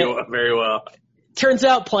out very well. Turns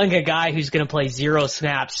out playing a guy who's going to play 0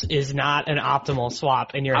 snaps is not an optimal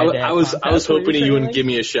swap in your head. I was hoping you wouldn't give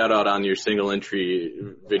me a shout out on your single entry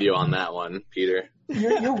video on that one, Peter.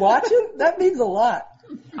 You're watching? That means a lot.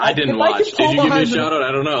 I didn't watch. Did you give me a shout out?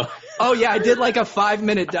 I don't know. Oh yeah, I did like a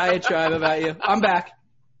 5-minute diatribe about you. I'm back.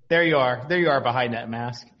 There you are. There you are behind that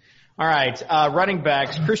mask. All right. Running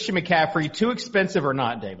backs, Christian McCaffrey, too expensive or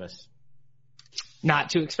not, Davis? Not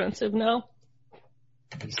too expensive, no.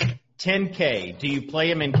 10K. Do you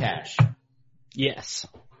play him in cash? Yes.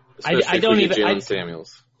 Especially I don't even. Jalen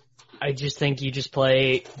Samuels. I just think you just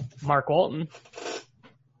play Mark Walton.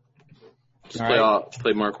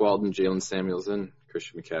 Play Mark Walton, Jalen Samuels, and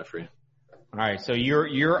Christian McCaffrey. All right. So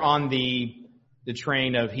you're on the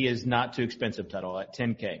train of he is not too expensive, Tuttle, at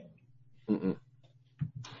 10K. Mm-mm.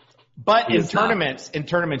 But in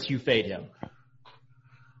tournaments, you fade him.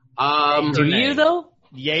 Do you though?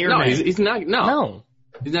 Yay or nay? He's not. No.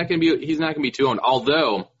 He's not going to be too owned.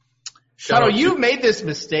 Although Shadow, you've made this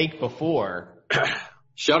mistake before.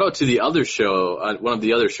 Shout out to the other show, one of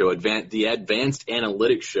the other show, the Advanced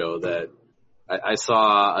Analytics show that I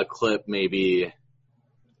saw a clip maybe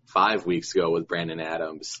 5 weeks ago with Brandon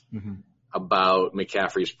Adams about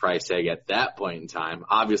McCaffrey's price tag at that point in time.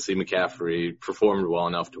 Obviously, McCaffrey performed well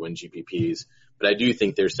enough to win GPPs, but I do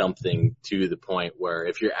think there's something to the point where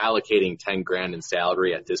if you're allocating $10,000 in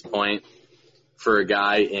salary at this point for a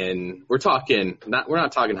guy we're not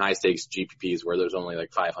talking high stakes GPPs where there's only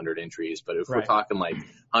like 500 entries, but if we're talking like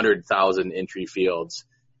 100,000 entry fields,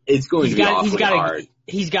 it's going to be awfully hard.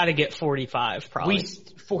 He's got to get 45 probably.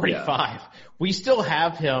 45. Yeah. We still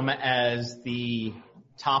have him as the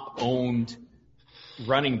top owned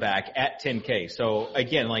running back at 10K. So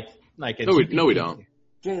again, like no, we don't.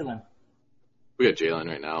 Jalen. We got Jalen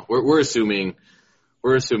right now. We're assuming.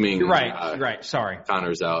 You're right. Sorry.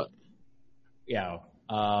 Connor's out. Yeah.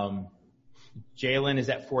 Jalen is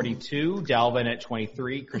at 42, Dalvin at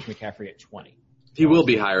 23, Chris McCaffrey at 20. He will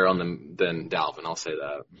be higher on them than Dalvin, I'll say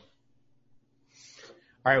that.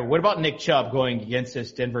 All right, what about Nick Chubb going against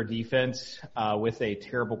this Denver defense with a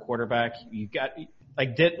terrible quarterback? You got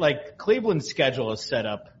Cleveland's schedule is set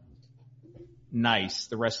up nice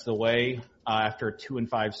the rest of the way after a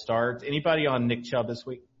 2-5 start. Anybody on Nick Chubb this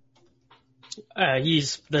week?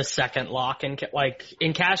 He's the second lock in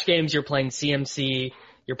cash games. You're playing CMC,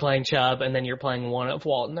 you're playing Chubb, and then you're playing one of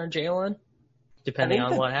Walton or Jalen, depending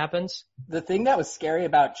on what happens. The thing that was scary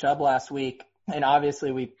about Chubb last week, and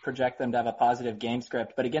obviously we project them to have a positive game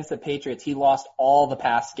script, but against the Patriots, he lost all the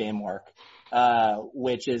pass game work,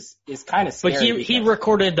 which is kind of scary. But he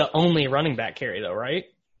recorded the only running back carry though, right?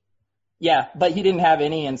 Yeah, but he didn't have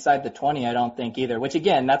any inside the 20, I don't think either, which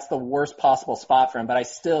again, that's the worst possible spot for him, but I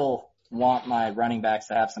still want my running backs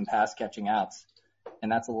to have some pass catching outs,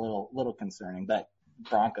 and that's a little concerning, but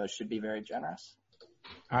Broncos should be very generous.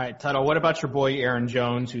 All right, Tuttle, what about your boy Aaron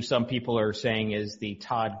Jones, who some people are saying is the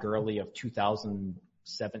Todd Gurley of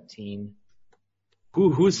 2017?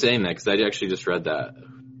 Who's saying that? Because I actually just read that.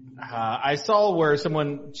 I saw where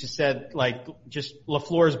someone just said,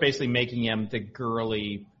 LaFleur is basically making him the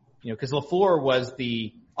Gurley, because LaFleur was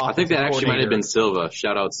the I think that actually might have been Silva.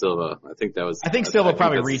 Shout out Silva. I think Silva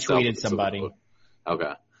probably retweeted somebody.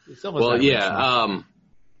 Okay. Silva's well, yeah.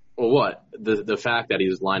 What? The fact that he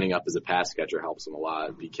was lining up as a pass catcher helps him a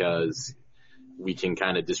lot because we can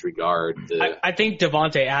kind of disregard I think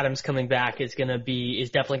Devontae Adams coming back is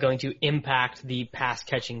definitely going to impact the pass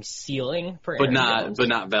catching ceiling for Aaron Jones. But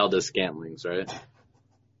not Valdez Scantlings, right?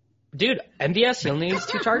 Dude, MVS, he only needs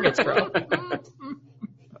 2 targets, bro.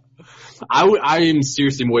 I am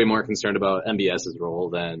seriously way more concerned about MBS's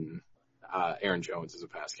role than Aaron Jones as a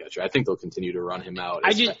pass catcher. I think they'll continue to run him out.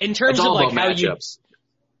 In terms of like how matchups.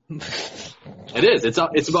 It is.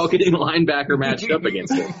 It's about getting a linebacker matched up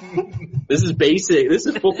against him. This is basic. This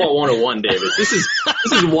is football 101, Davis. This is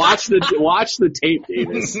watch the tape,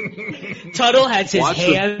 Davis. Tuttle has his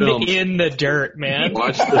hand in the dirt, man.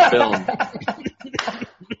 Watch the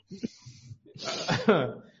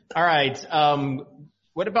film. All right.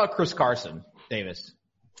 What about Chris Carson, Davis?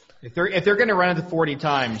 If they're going to run it 40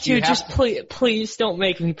 times, dude, please don't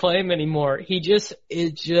make me play him anymore.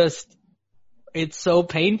 It's so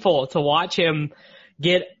painful to watch him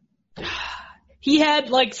get. He had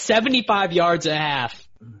like 75 yards a half,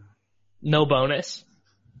 no bonus.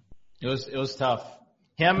 It was tough.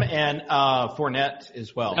 Him and Fournette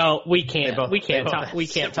as well. Oh, we can't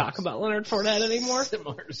talk about Leonard Fournette anymore.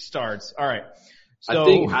 Similar starts. All right. So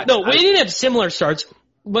we didn't have similar starts.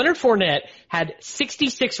 Leonard Fournette had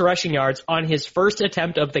 66 rushing yards on his first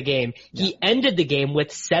attempt of the game. Yeah. He ended the game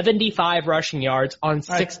with 75 rushing yards on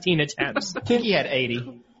 16 attempts. I think he had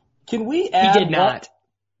 80. Can we add? He did not.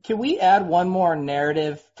 Can we add one more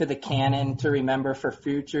narrative to the canon to remember for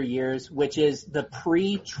future years, which is the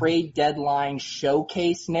pre-trade deadline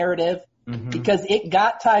showcase narrative? Mm-hmm. Because it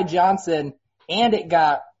got Ty Johnson and it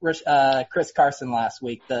got Chris Carson last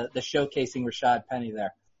week, the showcasing Rashad Penny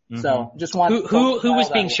there. Mm-hmm. So just want who was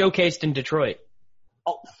being showcased in Detroit?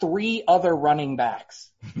 3 other running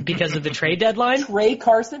backs. Because of the trade deadline? Trey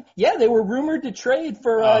Carson. Yeah, they were rumored to trade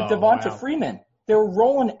for Devonta Freeman. They were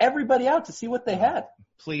rolling everybody out to see what they had.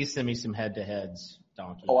 Please send me some head-to-heads,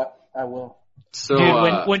 Donkey. Oh, I will. So,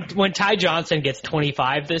 dude, when Ty Johnson gets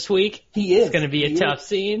 25 this week, it's going to be a tough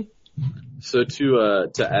scene. So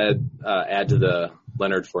to add to the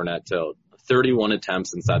Leonard Fournette tilt, 31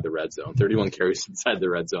 attempts inside the red zone, 31 carries inside the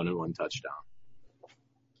red zone, and 1 touchdown.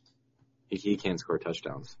 He can't score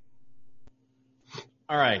touchdowns.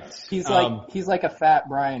 All right. He's like a fat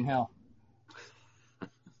Brian Hill.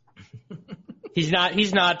 He's not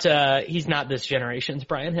this generation's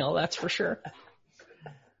Brian Hill, that's for sure.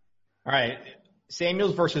 All right.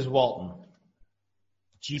 Samuels versus Walton.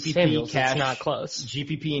 GPP Samuels, cash. it's not close.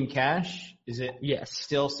 GPP and cash. Is it Yes.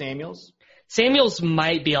 still Samuels? Samuels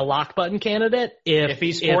might be a lock button candidate If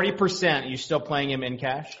he's 40%, you still playing him in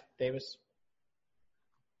cash, Davis?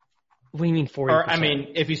 What do you mean 40%? Or, I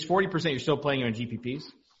mean, if he's 40%, you're still playing him in GPPs?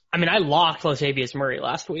 I mean, I locked Latavius Murray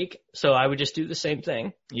last week, so I would just do the same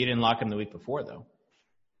thing. You didn't lock him the week before, though.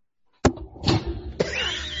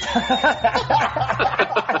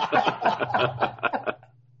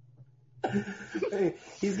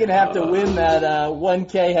 He's going to have to win that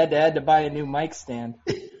 1K head-to-head to buy a new mic stand.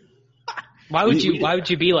 Why would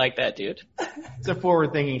you be like that, dude? It's a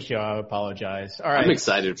forward-thinking show. I apologize. All right. I'm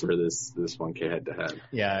excited for this 1K head-to-head.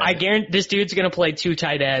 Yeah. I guarantee this dude's going to play 2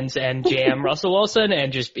 tight ends and jam Russell Wilson,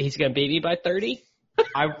 and he's going to beat me by 30.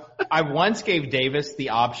 I once gave Davis the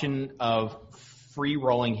option of free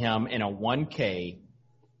rolling him in a 1K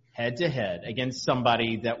head-to-head against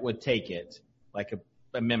somebody that would take it, like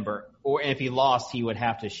a member. Or if he lost, he would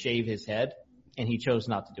have to shave his head, and he chose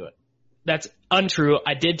not to do it. That's untrue.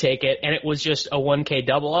 I did take it, and it was just a 1K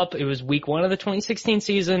double up. It was week 1 of the 2016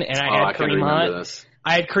 season, and I had Kareem Hunt. This.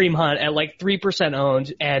 I had Kareem Hunt at like 3%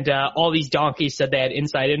 owned, and all these donkeys said they had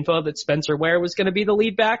inside info that Spencer Ware was going to be the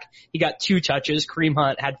lead back. He got 2 touches. Kareem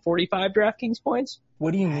Hunt had 45 DraftKings points.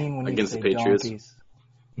 What do you mean when Against you the say Patriots? donkeys?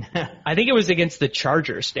 I think it was against the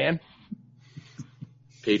Chargers, Stan.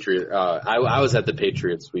 I was at the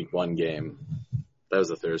Patriots week 1 game. That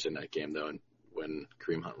was a Thursday night game, though, when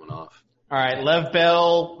Kareem Hunt went off. All right, Lev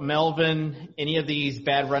Bell, Melvin, any of these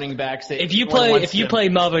bad running backs that If you play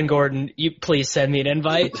Melvin Gordon, you please send me an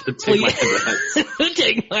invite. Please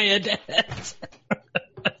take my address.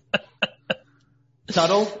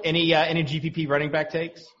 Tuttle, any GPP running back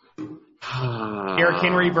takes? Derrick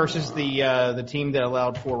Henry versus the team that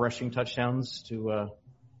allowed 4 rushing touchdowns to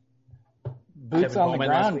Boots Kevin on the Coleman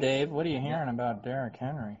ground, Dave. What are you hearing about Derrick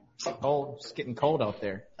Henry? cold. It's getting cold out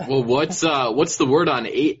there. Well, what's the word on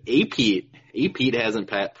A-Pete? A-Pete hasn't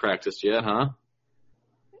practiced yet, huh?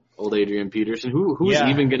 Old Adrian Peterson. Who's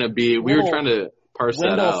even going to be? We were trying to parse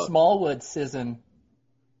that out. Wendell Smallwood season.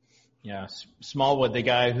 Yeah, Smallwood, the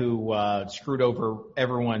guy who screwed over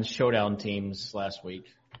everyone's showdown teams last week.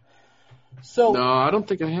 So No, I don't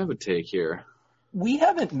think I have a take here. we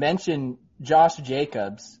haven't mentioned Josh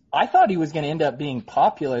Jacobs. I thought he was going to end up being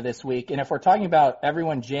popular this week. And if we're talking about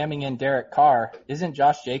everyone jamming in Derek Carr, isn't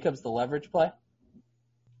Josh Jacobs the leverage play?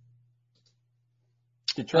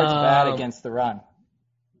 Detroit's bad against the run.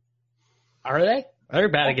 Are they? They're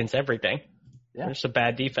bad against everything. Yeah. There's a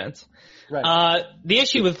bad defense. Right. The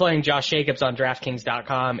issue with playing Josh Jacobs on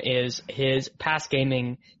DraftKings.com is his pass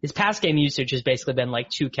game usage has basically been like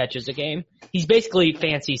 2 catches a game. He's basically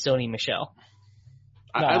fancy Sony Michel.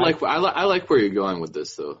 I like where you're going with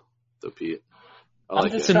this though Pete. I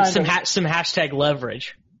like it. Some hashtag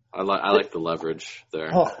leverage. I like the leverage there.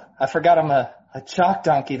 Oh, I forgot I'm a chalk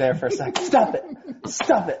donkey there for a second. Stop it.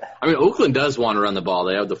 Stop it. I mean, Oakland does want to run the ball.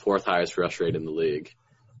 They have the 4th highest rush rate in the league.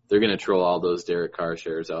 They're going to troll all those Derek Carr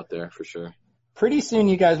shares out there for sure. Pretty soon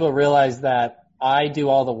you guys will realize that I do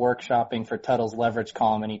all the workshopping for Tuttle's leverage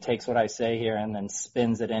column, and he takes what I say here and then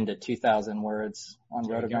spins it into 2,000 words on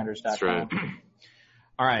rotogrinders.com. That's right.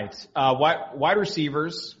 All right. Wide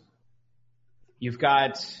receivers. You've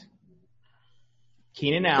got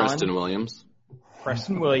Keenan Allen.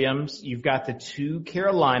 Preston Williams. You've got the 2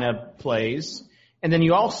 Carolina plays. And then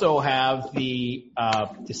you also have the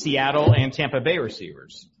Seattle and Tampa Bay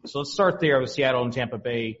receivers. So let's start there with Seattle and Tampa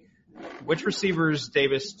Bay. Which receivers,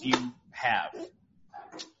 Davis, do you have?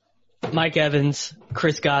 Mike Evans,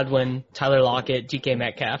 Chris Godwin, Tyler Lockett, DK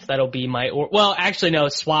Metcalf. That'll be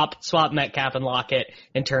swap Metcalf and Lockett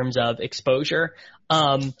in terms of exposure.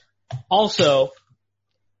 Also,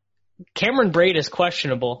 Cameron Braid is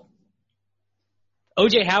questionable.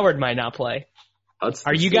 OJ Howard might not play.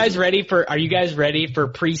 Are you guys ready for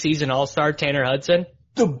preseason All-Star Tanner Hudson?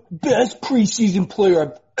 The best preseason player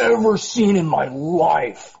I've ever seen in my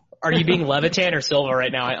life. Are you being Levitan or Silva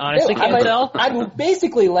right now? I honestly can't tell. I'm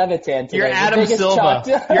basically Levitan today. You're Adam Silva.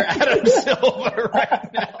 You're Adam Silva right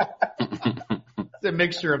now. It's a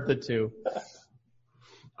mixture of the two.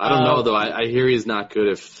 I don't know, though. I hear he's not good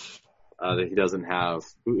if he doesn't have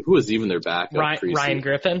 – who was even their backup? Ryan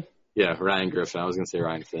Griffin? Yeah, Ryan Griffin. I was going to say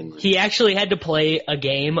Ryan Finley. He actually had to play a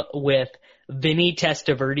game with Vinny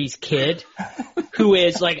Testaverde's kid, who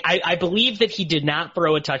is like, I believe that he did not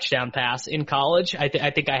throw a touchdown pass in college. I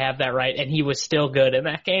think I have that right, and he was still good in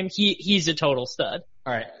that game. He's a total stud.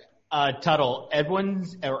 All right. Tuttle,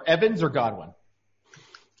 Evans or Godwin?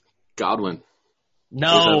 Godwin.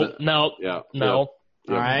 No. Yeah. No.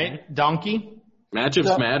 All right. Donkey?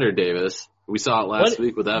 Matchups matter, Davis. We saw it last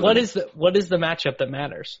week with Evans. What is the matchup that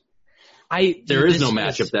matters? There is no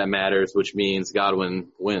matchup that matters, which means Godwin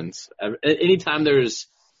wins. Anytime there's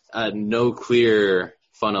no clear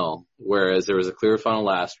funnel, whereas there was a clear funnel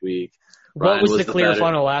last week. What was the clear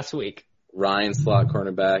funnel last week? Ryan, slot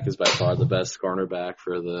cornerback, is by far the best cornerback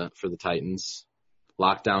for the Titans.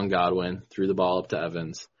 Locked down Godwin, threw the ball up to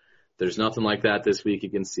Evans. There's nothing like that this week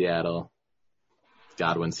against Seattle.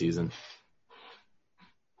 Godwin season.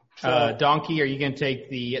 Donkey, are you going to take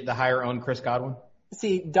the higher owned Chris Godwin?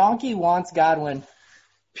 See, Donkey wants Godwin.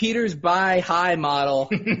 Peter's buy high model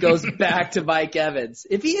goes back to Mike Evans.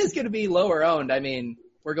 If he is going to be lower owned, I mean,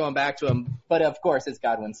 we're going back to him. But of course, it's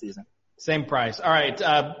Godwin season. Same price. All right,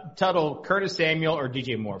 Tuttle, Curtis Samuel or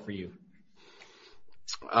DJ Moore for you?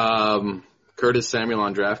 Curtis Samuel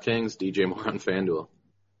on DraftKings, DJ Moore on FanDuel.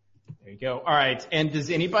 There you go. All right, and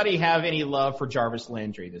does anybody have any love for Jarvis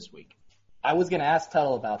Landry this week? I was going to ask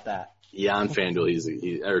Tuttle about that. Yeah, on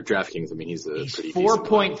FanDuel, or DraftKings, I mean, he's pretty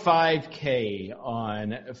 4.5K on.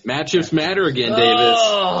 Matchups matter again, Davis.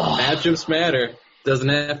 Matchups matter. Doesn't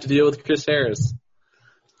have to deal with Chris Harris.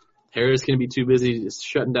 Harris can be too busy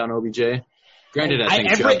shutting down OBJ. Granted,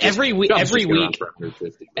 I think every week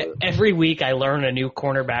I learn a new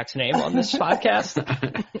cornerback's name on this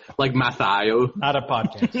podcast. Like Matthew. Not a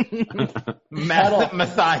podcast.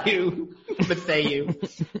 Matthew.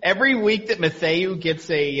 Every week that Matthew gets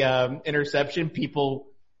a interception, people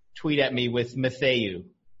tweet at me with Matthew.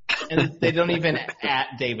 And they don't even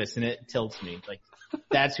at Davis, and it tilts me. Like,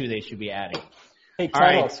 that's who they should be adding. Hey,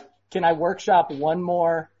 Carlos, can I workshop one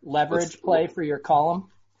more leverage play for your column?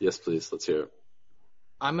 Yes, please. Let's hear it.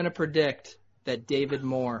 I'm going to predict that David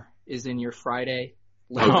Moore is in your Friday.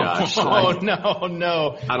 Oh, gosh. No. I don't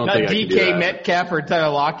Not think I can do DK that. Metcalf or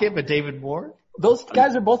Tyler Lockett, but David Moore? Those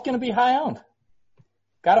guys are both going to be high owned.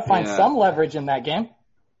 Got to find some leverage in that game.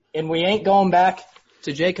 And we ain't going back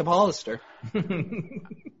to Jacob Hollister.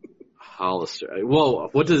 Hollister. Whoa,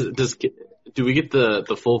 what do we get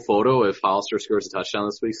the full photo if Hollister scores a touchdown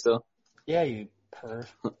this week still? Yeah, you perv.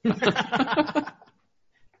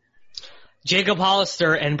 Jacob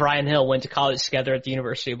Hollister and Brian Hill went to college together at the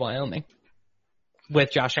University of Wyoming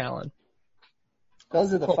with Josh Allen.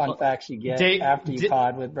 Those are the fun facts you get after you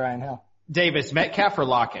pod with Brian Hill. Davis, Metcalf or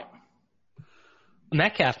Lockett?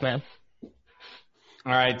 Metcalf, man.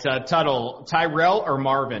 All right, Tuttle, Tyrell or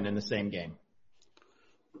Marvin in the same game?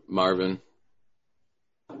 Marvin.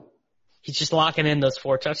 He's just locking in those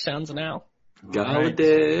 4 touchdowns now.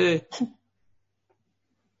 Galladay.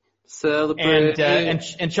 Celebrate.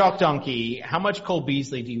 And Chalk Donkey, how much Cole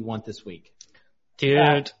Beasley do you want this week?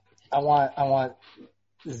 Dude. I want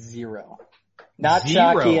 0. Not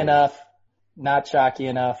chalky enough. Not chalky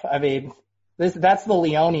enough. I mean, that's the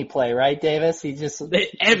Leone play, right, Davis? He just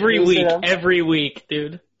every week,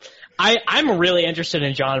 dude. I'm really interested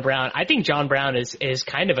in John Brown. I think John Brown is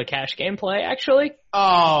kind of a cash game play, actually.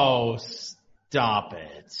 Oh, stop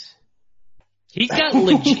it. He's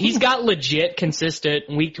got legit consistent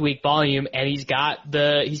week to week volume, and he's got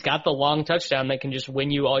the long touchdown that can just win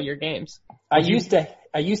you all your games. I used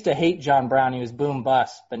to hate John Brown. He was boom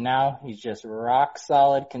bust, but now he's just rock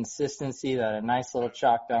solid consistency that a nice little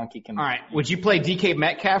chalk donkey can. All right, would you play DK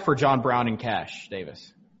Metcalf or John Brown in cash,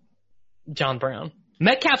 Davis? John Brown.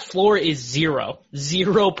 Metcalf's floor is 0.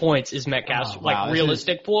 0 points is Metcalf's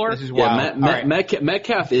realistic floor. This is wild.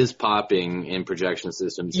 Metcalf is popping in projection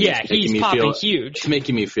systems. Yeah, he's popping huge. It's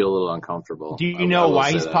making me feel a little uncomfortable. Do you know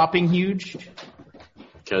why he's popping huge?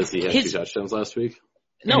 Because he had 2 touchdowns last week.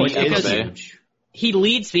 No, it's because he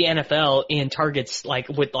leads the NFL in targets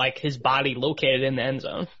with his body located in the end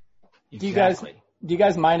zone. Exactly. Do you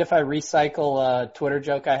guys mind if I recycle a Twitter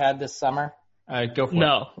joke I had this summer? Go for it.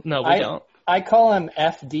 No, we don't. I call him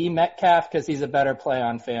FD Metcalf because he's a better play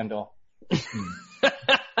on FanDuel.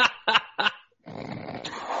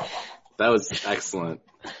 That was excellent.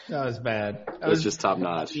 That was bad. That was just top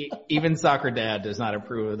notch. Even Soccer Dad does not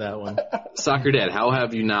approve of that one. Soccer Dad, how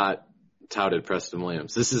have you not touted Preston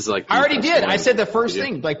Williams? This is like I already did. I said the first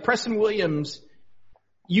thing. Like Preston Williams,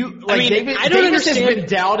 Davis has been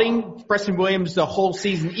doubting Preston Williams the whole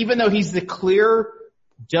season, even though he's the clear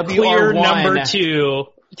WR1 number 2.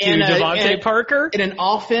 To Devontae Parker? In an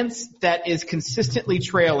offense that is consistently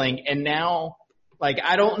trailing, and now,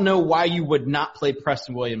 I don't know why you would not play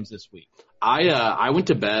Preston Williams this week. I went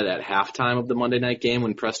to bed at halftime of the Monday night game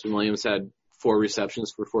when Preston Williams had 4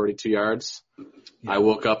 receptions for 42 yards. Yeah. I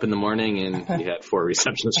woke up in the morning and he had 4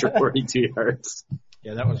 receptions for 42 yards.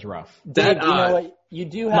 Yeah, that was rough. Dave, you know what? You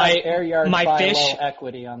do have air yards by low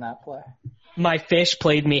equity on that play. My fish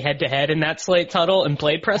played me head-to-head in that slate Tuttle and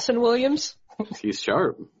played Preston Williams. He's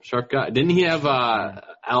sharp guy. Didn't he have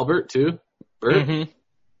Albert too? Burt? Mm-hmm.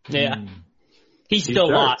 Yeah. He still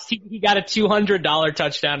lost. He got a $200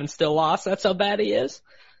 touchdown and still lost. That's how bad he is.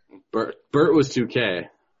 Burt was 2K.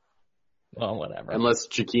 Well, whatever. Unless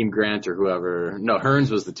Jakeem Grant or whoever. No, Hearns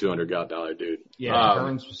was the $200 dude. Yeah,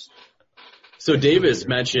 Hearns was. So Davis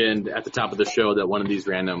mentioned at the top of the show that one of these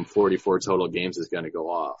random 44 total games is going to go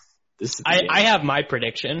off. This is I have my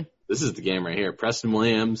prediction. This is the game right here. Preston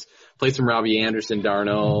Williams, play some Robbie Anderson,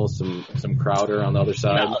 Darnold, some Crowder on the other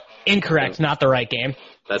side. No, incorrect. Not the right game.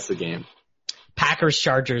 That's the game.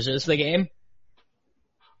 Packers-Chargers is the game.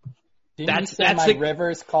 Didn't you say my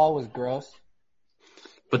Rivers call was gross?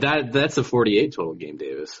 But that's a 48 total game,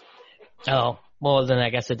 Davis. Oh, well then I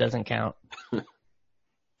guess it doesn't count.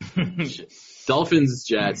 Dolphins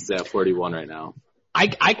Jets is at 41 right now. I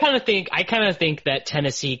kind of think that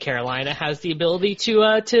Tennessee Carolina has the ability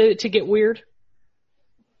to get weird.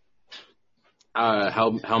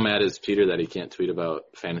 How mad is Peter that he can't tweet about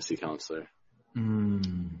fantasy counselor?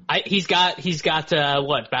 He's got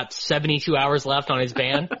about 72 hours left on his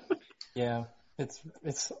ban. Yeah, it's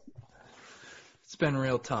been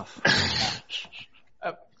real tough.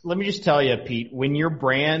 Let me just tell you, Pete, when your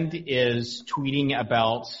brand is tweeting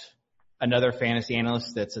about another fantasy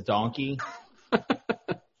analyst that's a donkey,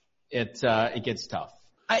 it gets tough.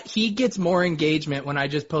 He gets more engagement when I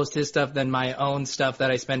just post his stuff than my own stuff that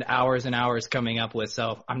I spend hours and hours coming up with,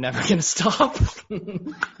 so I'm never going to stop.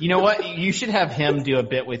 You know what? You should have him do a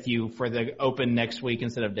bit with you for the Open next week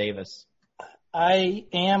instead of Davis. I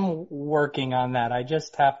am working on that. I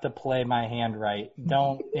just have to play my hand right.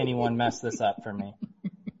 Don't anyone mess this up for me.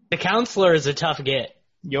 The counselor is a tough get.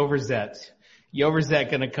 Yoverzet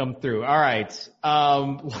going to come through. All right.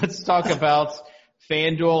 Let's talk about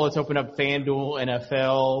FanDuel. Let's open up FanDuel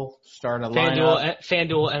NFL. Start a lineup.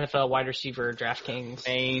 FanDuel NFL wide receiver DraftKings.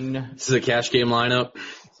 This is a cash game lineup.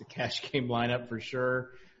 It's a cash game lineup for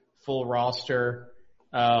sure. Full roster.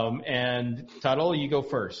 And Tuttle, you go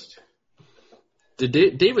first.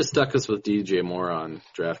 Davis stuck us with DJ Moore on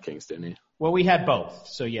DraftKings, didn't he? Well, we had both.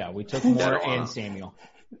 So, yeah, we took Moore and Samuel.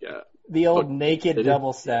 Yeah. The old naked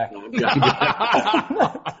double stack.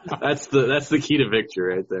 That's the key to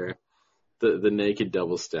victory right there. The naked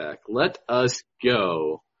double stack. Let us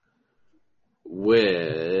go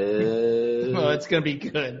with... Oh, it's going to be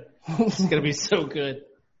good. It's going to be so good.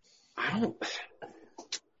 I'm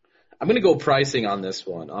going to go pricing on this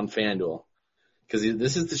one, on FanDuel. Because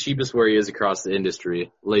this is the cheapest where he is across the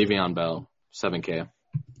industry. Le'Veon Bell, $7K.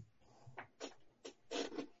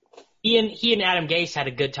 He and Adam Gase had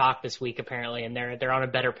a good talk this week, apparently, and they're on a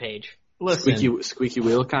better page. Listen, squeaky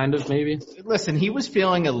wheel, kind of, maybe? Listen, he was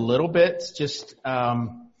feeling a little bit just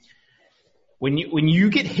when you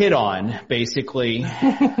get hit on, basically,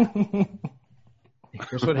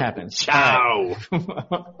 here's what happens. Ciao!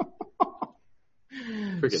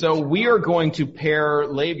 So we are going to pair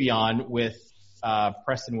Le'Veon with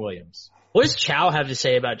Preston Williams. What does Chow have to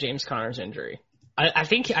say about James Conner's injury? I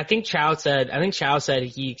think Chow said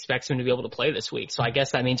he expects him to be able to play this week. So I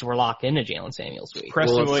guess that means we're locked into Jalen Samuels week.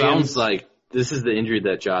 Preston Williams. Sounds like this is the injury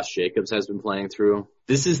that Josh Jacobs has been playing through.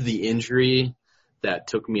 This is the injury that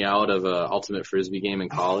took me out of a ultimate frisbee game in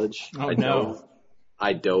college.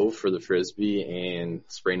 I dove for the frisbee and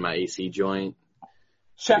sprained my AC joint.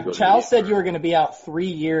 Chow said you were going to be out 3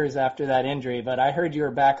 years after that injury, but I heard you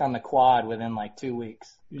were back on the quad within like 2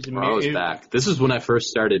 weeks. I was back. This is when I first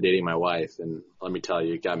started dating my wife, and let me tell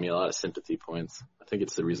you, it got me a lot of sympathy points. I think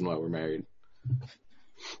it's the reason why we're married.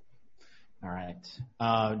 All right.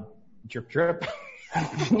 Drip, drip.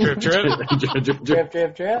 Drip, drip. Drip,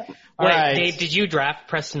 drip, drip. All right. Dave, did you draft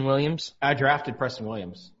Preston Williams? I drafted Preston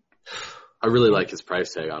Williams. I really like his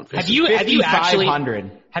price tag on Facebook.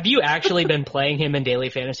 Have you actually been playing him in daily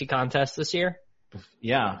fantasy contests this year?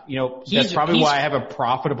 Yeah, that's probably why I have a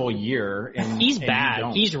profitable year. And he's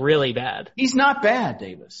bad. He's really bad. He's not bad,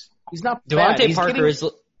 Davis. He's not bad. Devontae Parker is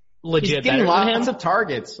legit. He's getting lots of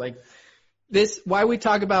targets. Why we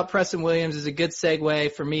talk about Preston Williams is a good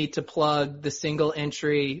segue for me to plug the single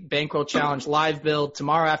entry Bankroll Challenge live build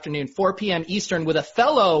tomorrow afternoon, 4 p.m. Eastern, with a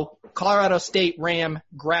fellow Colorado State Ram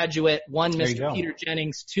graduate, Mr. Peter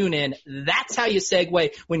Jennings. Tune in. That's how you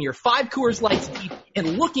segue when you're 5 Coors Lights deep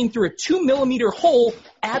and looking through a 2-millimeter hole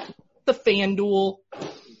at the FanDuel.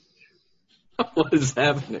 What is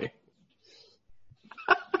happening?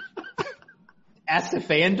 At the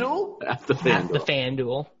FanDuel? At the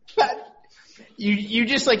FanDuel. You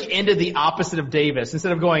just ended the opposite of Davis.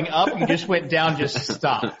 Instead of going up, you just went down, just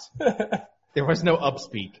stopped. There was no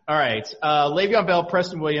upspeak. All right. Le'Veon Bell,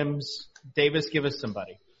 Preston Williams, Davis, give us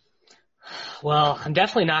somebody. Well, I'm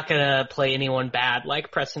definitely not gonna play anyone bad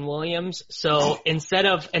like Preston Williams. So instead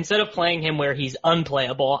of playing him where he's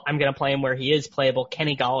unplayable, I'm gonna play him where he is playable.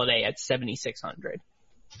 Kenny Golladay at 7,600.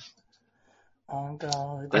 Oh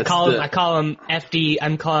God. I call him FD.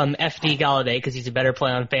 I'm calling him FD Golladay because he's a better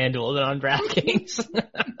play on FanDuel than on DraftKings.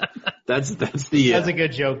 That's a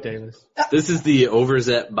good joke, Davis. This is the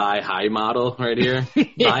Overzet buy high model right here.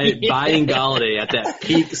 Buying Golladay at that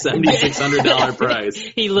peak $7,600 price.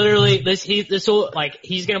 He literally this will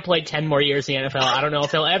he's gonna play 10 more years in the NFL. I don't know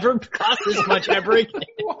if he'll ever cost this much ever again.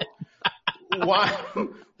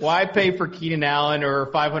 Why pay for Keenan Allen or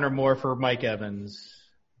 $500 more for Mike Evans?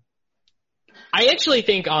 I actually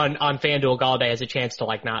think on FanDuel, Golladay has a chance to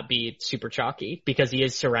not be super chalky because he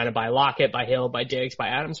is surrounded by Lockett, by Hill, by Diggs, by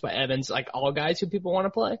Adams, by Evans, all guys who people want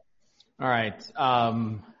to play. All right.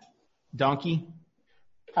 Donkey?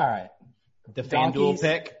 All right. The FanDuel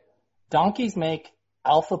pick? Donkeys make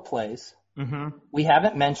alpha plays. Mm-hmm. We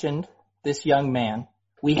haven't mentioned this young man.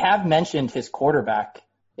 We have mentioned his quarterback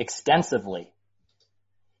extensively.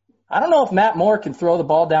 I don't know if Matt Moore can throw the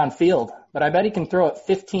ball downfield, but I bet he can throw it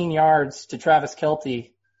 15 yards to Travis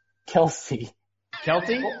Kelce. Kelty?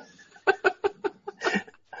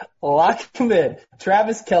 Lock him in.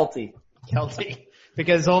 Travis Kelce. Kelty.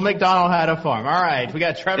 Because old McDonald had a farm. All right. We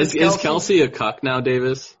got Travis Kelce. Is Kelce a cuck now,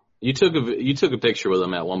 Davis? You took a picture with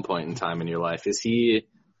him at one point in time in your life. Is he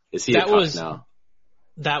a cuck now?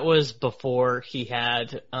 That was before he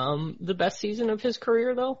had the best season of his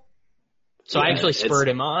career, though. So I actually spurred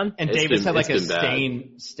him on. And Davis had a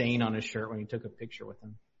stain on his shirt when he took a picture with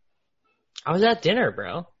him. I was at dinner,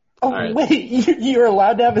 bro. Oh, right. Wait, you're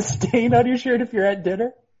allowed to have a stain on your shirt if you're at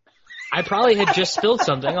dinner? I probably had just spilled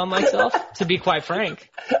something on myself, to be quite frank.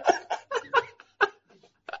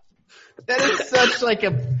 That is such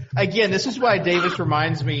again, this is why Davis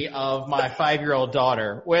reminds me of my 5-year-old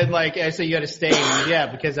daughter. When I say you had a stain,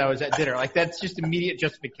 yeah, because I was at dinner. That's just immediate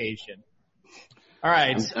justification. All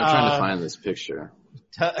right. I'm trying to find this picture.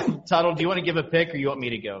 Tuttle, do you want to give a pick or you want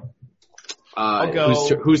me to go? I'll go.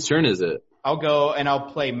 Whose turn is it? I'll go and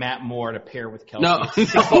I'll play Matt Moore to pair with Kelce. No,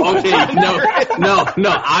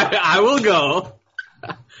 I will go.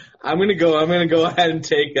 I'm gonna go ahead and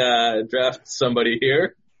take draft somebody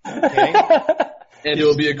here. Okay. And it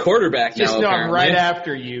will be a quarterback now. Just know I'm right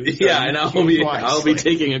after you. So yeah, and I'll be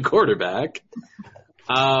taking a quarterback.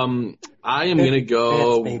 I am gonna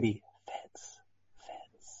go. Fitz, baby. Fitz.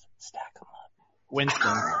 Stack them up.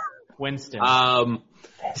 Winston.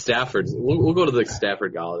 Stafford. We'll go to the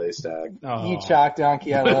Stafford Golladay stack. Oh. You chalk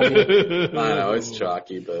donkey, I love you. I know it's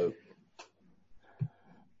chalky, but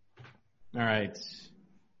all right.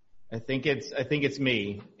 I think it's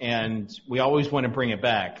me, and we always want to bring it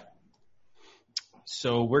back.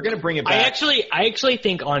 So we're gonna bring it back. I actually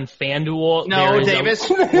think on FanDuel. No, Davis,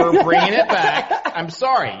 we're bringing it back. I'm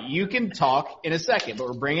sorry, you can talk in a second, but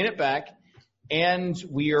we're bringing it back. And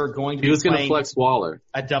we are going to be playing flex Waller.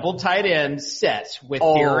 A double tight end set with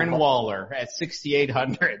Darren Waller at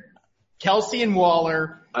 6,800. Kelce and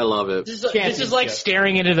Waller. I love it. This is like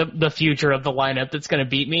staring into the future of the lineup that's going to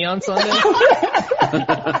beat me on Sunday.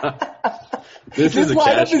 This is a lineup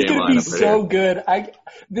cash is game going to be lineup so good.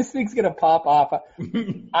 This thing's going to pop off.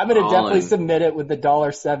 I'm going to definitely submit it with the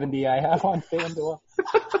 $1.70 I have on FanDuel.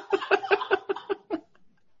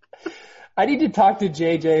 I need to talk to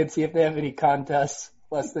JJ and see if they have any contests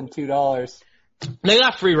less than $2. They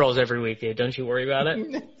got free rolls every week, dude. Don't you worry about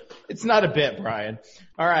it. It's not a bit, Brian.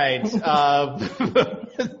 All right.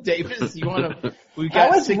 Davis, you want to,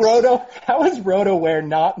 how is RotoWare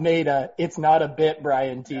not made it's not a bit,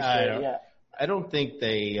 Brian t-shirt yet? I don't think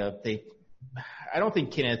I don't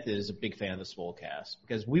think Kenneth is a big fan of the Swolecast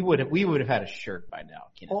because we would have had a shirt by now,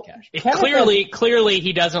 Kenneth Cash. Clearly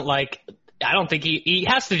he doesn't I don't think he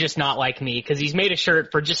has to just not like me because he's made a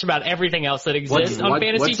shirt for just about everything else that exists on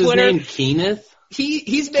fantasy Twitter. What's his name? Kenneth?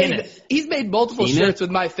 He's made multiple shirts with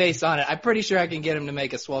my face on it. I'm pretty sure I can get him to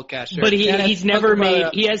make a Swolecast shirt. But he's never made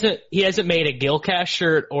he hasn't made a Gilcast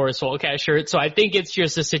shirt or a Swolecast shirt. So I think it's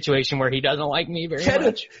just a situation where he doesn't like me very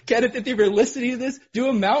much. Kenneth, if you're listening to this, do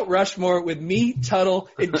a Mount Rushmore with me, Tuttle,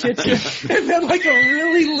 and Kitchen, and then a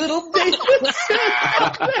really little Davis.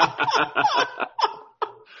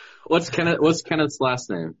 What's Kenneth's last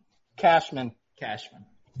name? Cashman.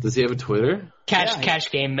 Does he have a Twitter? Cash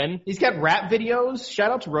Game Man. He's got rap videos.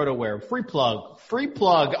 Shout out to RotoWare. Free plug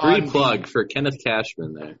for Kenneth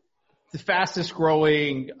Cashman there. The fastest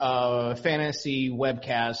growing fantasy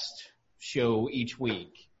webcast show each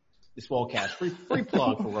week. The Swolecast. Free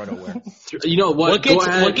plug for RotoWare. You know what?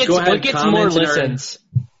 What gets more listens?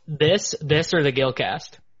 This or the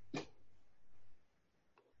Gilcast?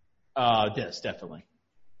 This definitely.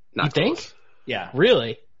 Not You think? close. Yeah.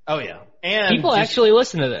 Really? Oh yeah. And People actually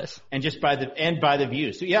listen to this. and just by the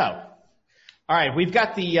views. So, yeah. All right, we've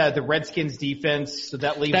got the Redskins defense, so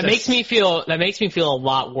that leaves That us. makes me feel a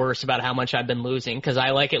lot worse about how much I've been losing because I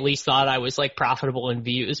at least thought I was profitable in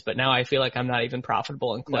views, but now I feel like I'm not even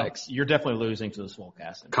profitable in No, clicks. you're definitely losing to the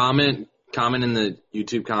Swolecast. Comment in the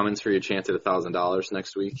YouTube comments for your chance at $1,000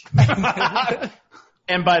 next week.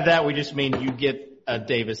 And by that we just mean you get a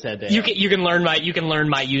Davis head to You can learn my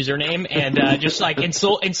username and just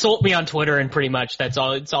insult me on Twitter and pretty much that's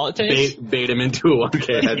all it takes. Bait him into a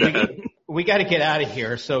 1K head-to-head. We got to get out of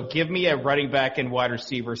here. So give me a running back and wide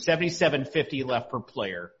receiver. 77.50 left per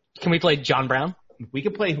player. Can we play John Brown? We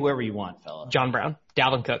can play whoever you want, fella. John Brown,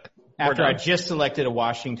 Dalvin Cook. After I just selected a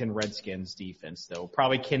Washington Redskins defense, though,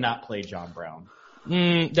 probably cannot play John Brown.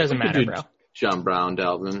 Doesn't matter, bro. John Brown,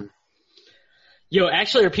 Dalvin. Yo,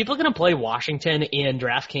 actually, are people going to play Washington in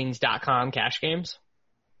DraftKings.com cash games?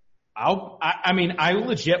 I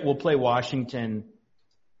legit will play Washington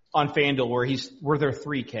on FanDuel where they're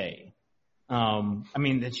 3K.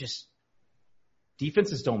 It's just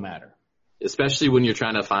defenses don't matter. Especially when you're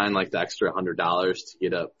trying to find the extra $100 to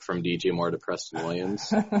get up from DJ Moore to Preston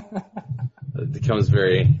Williams. It becomes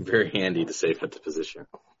very, very handy to save at the position.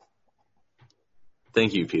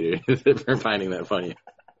 Thank you, Peter, for finding that funny.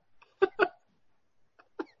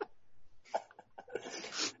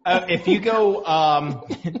 If you go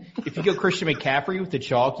Christian McCaffrey with the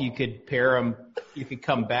chalk, you could pair him. You could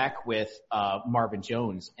come back with Marvin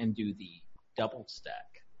Jones and do the double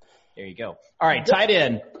stack. There you go. All right, tight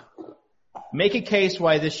end. Make a case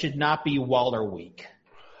why this should not be Waller week.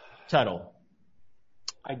 Tuttle.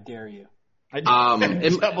 I dare you.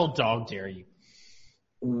 Double dog dare you.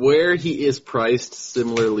 Where he is priced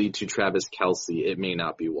similarly to Travis Kelce, it may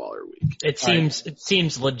not be Waller week. It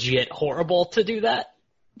seems legit horrible to do that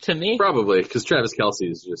to me. Probably, because Travis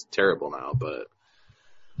Kelce is just terrible now, but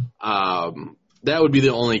that would be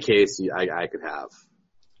the only case I could have.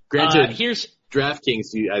 Granted,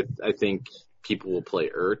 DraftKings, I think people will play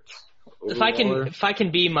Ertz. Can I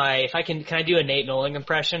do a Nate Nolan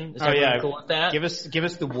impression? Is everyone cool with that? Give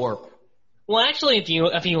us the warp. Well, actually, if you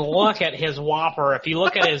look at his Whopper, if you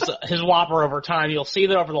look at his Whopper over time, you'll see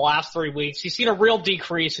that over the last 3 weeks, he's seen a real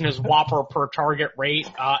decrease in his Whopper per target rate.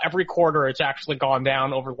 Every quarter, it's actually gone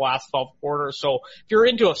down over the last 12 quarters. So if you're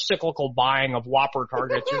into a cyclical buying of Whopper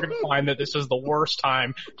targets, you're going to find that this is the worst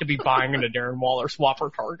time to be buying into Darren Waller's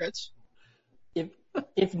Whopper targets.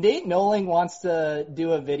 If Nate Nolan wants to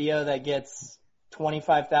do a video that gets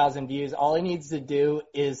 25,000 views, all he needs to do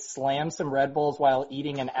is slam some Red Bulls while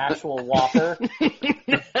eating an actual Whopper.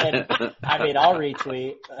 And, I'll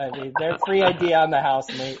retweet. They're free idea on the house,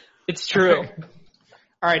 Nate. It's true.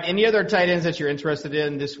 All right, any other tight ends that you're interested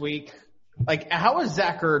in this week? How has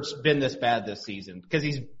Zach Ertz been this bad this season? Because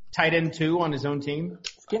he's tight end 2 on his own team?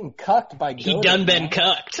 He's getting cucked by Goat. He done been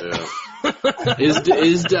cucked. Yeah. Is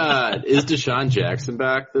Deshaun Jackson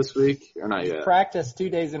back this week or not yet? Practiced 2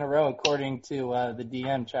 days in a row, according to the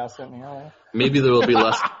DM Chow sent me earlier. Maybe there will be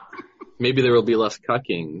less. Maybe there will be less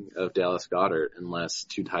cucking of Dallas Goedert and less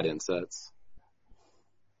 2 tight end sets.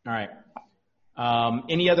 All right.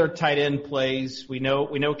 Any other tight end plays? We know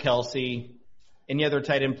Kelce. Any other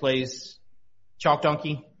tight end plays? Chalk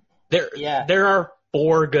Donkey? There are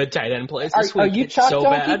 4 good tight end plays this week. Are you Chalk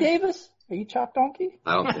Donkey, Davis? Are you Chalk Donkey?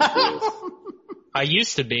 I don't think he is. I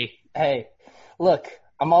used to be. Hey, look,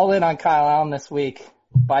 I'm all in on Kyle Allen this week.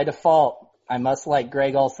 By default, I must like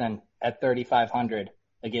Greg Olsen at 3,500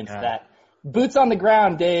 against that. Boots on the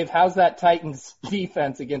ground, Dave. How's that Titans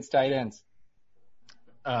defense against tight ends?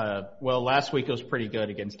 Well, last week it was pretty good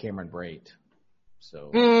against Cameron Brate.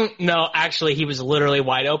 So no, actually, he was literally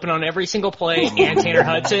wide open on every single play. And Tanner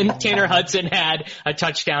Hudson had a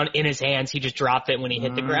touchdown in his hands. He just dropped it when he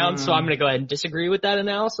hit the ground. So I'm going to go ahead and disagree with that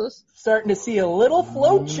analysis. Starting to see a little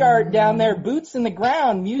flow chart down there. Boots in the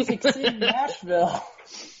ground. Music City, Nashville.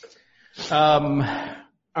 All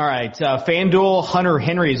right. FanDuel, Hunter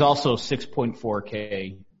Henry is also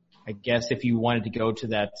 6.4K. I guess if you wanted to go to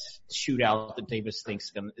that shootout that Davis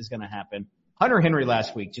thinks is going to happen. Hunter Henry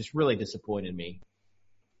last week just really disappointed me.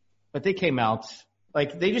 But they came out,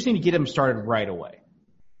 they just need to get him started right away.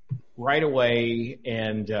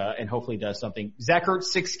 And hopefully does something. Zach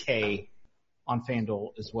Ertz, 6K on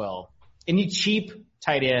FanDuel as well. Any cheap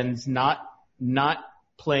tight ends not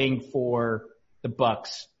playing for the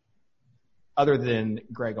Bucks other than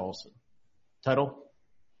Greg Olsen? Tuttle?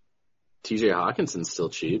 TJ Hawkinson's still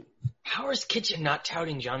cheap. How is Kitchen not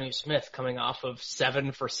touting Jonnu Smith coming off of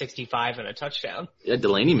 7 for 65 and a touchdown? Yeah,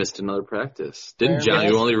 Delaney missed another practice. Didn't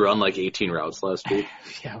Jonnu only run 18 routes last week?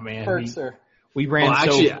 Yeah, man. Perkser. We ran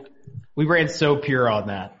so pure on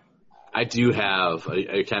that. I do have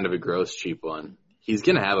a kind of a gross, cheap one. He's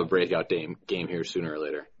going to have a breakout game here sooner or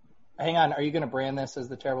later. Hang on, are you going to brand this as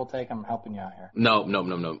the terrible take? I'm helping you out here. No.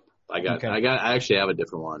 I actually have a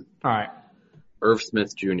different one. All right. Irv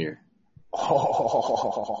Smith Jr.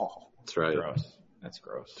 Oh. That's right. Gross. That's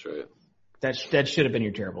gross. That's right. That should have been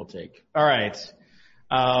your terrible take. All right.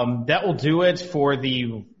 That will do it for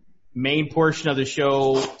the main portion of the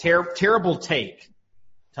show. Terrible take.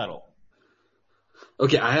 Tuttle.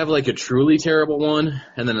 Okay, I have like a truly terrible one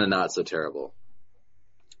and then a not so terrible.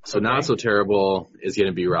 So Okay. not so terrible is going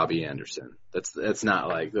to be Robbie Anderson. That's not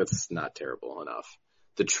terrible enough.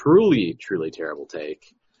 The truly terrible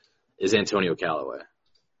take is Antonio Callaway.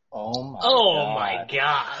 Oh my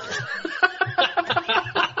God.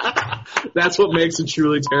 That's what makes a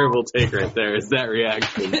truly terrible take right there, is that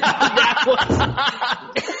reaction.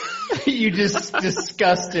 You just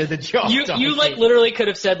disgusted the joke. You like literally could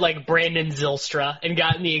have said like Brandon Zylstra and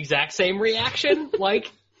gotten the exact same reaction.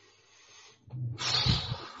 Like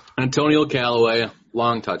Antonio Callaway,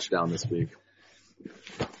 long touchdown this week.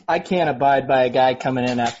 I can't abide by a guy coming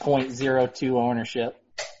in at .02 ownership.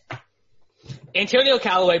 Antonio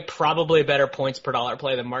Callaway, probably a better points per dollar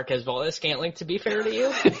play than Marquez Valdes-Scantling, to be fair to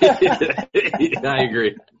you. I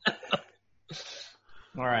agree.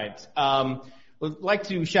 All right. We'd like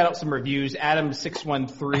to shout out some reviews.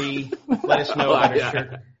 Adam613, let us know about his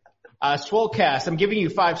shirt. Swolecast, I'm giving you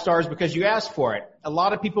 5 stars because you asked for it. A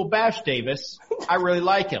lot of people bash Davis. I really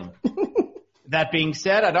like him. That being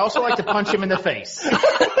said, I'd also like to punch him in the face.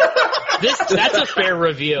 That's a fair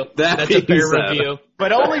review. That's a fair review.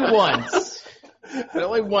 But only once. But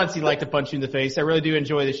only once he'd like to punch you in the face. I really do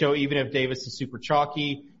enjoy the show, even if Davis is super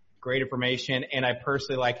chalky. Great information. And I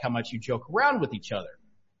personally like how much you joke around with each other.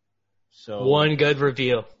 So one good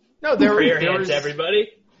review. No, there hands, was everybody.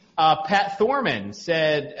 Pat Thorman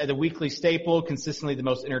said the weekly staple, consistently the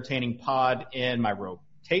most entertaining pod in my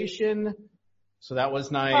rotation. So that was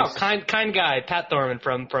nice. Oh, kind guy, Pat Thorman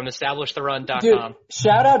from EstablishTheRun.com. Dude,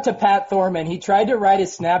 shout out to Pat Thorman. He tried to write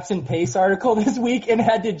his snaps and pace article this week and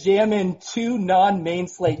had to jam in 2 non-main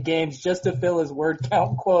slate games just to fill his word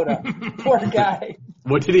count quota. Poor guy.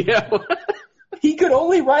 What did he have? He could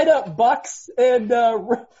only write up Bucks and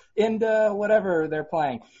whatever they're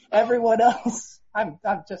playing. Everyone else, I'm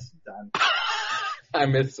just done. I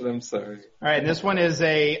missed it. I'm sorry. All right, and this one is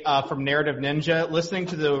from Narrative Ninja. Listening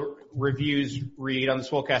to the reviews read on the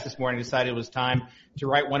Swolecast this morning, I decided it was time to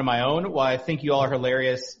write one of my own. While I think you all are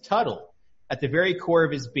hilarious, Tuttle, at the very core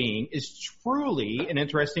of his being, is truly an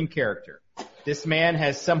interesting character. This man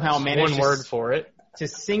has somehow managed one word for it. To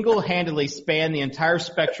single-handedly span the entire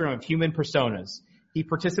spectrum of human personas. He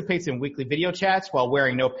participates in weekly video chats while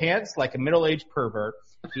wearing no pants like a middle-aged pervert.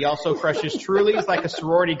 He also crushes Trulies like a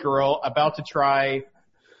sorority girl about to try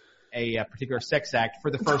a particular sex act for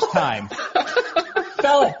the first time.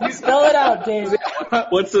 Spell it out, Dave.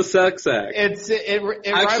 What's the sex act? It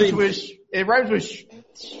rhymes with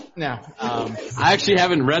no. I actually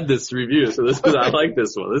haven't read this review, so I like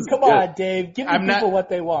this one. This Come on, Dave. Give the people what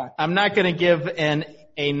they want. I'm not going to give an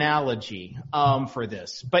analogy for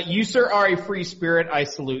this, but you, sir, are a free spirit. I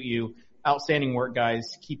salute you. Outstanding work,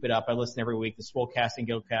 guys. Keep it up. I listen every week. The Swolecast and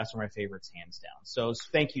Guildcast are my favorites, hands down. So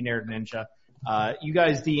thank you, Nerd Ninja. You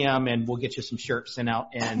guys DM, and we'll get you some shirts sent out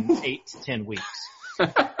in 8 to 10 weeks.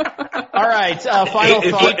 All right, final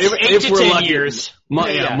thoughts. 8 to 10 years.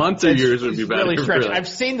 Months or years would be better. Really stretched. I've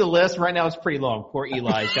seen the list. Right now it's pretty long. Poor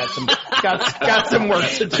Eli's got some work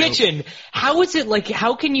to do. Kitchen, how is it like,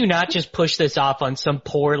 how can you not just push this off on some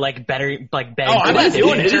poor, like, Ben? I'm not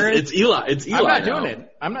doing it. It's Eli.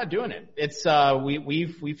 I'm not doing it. It's,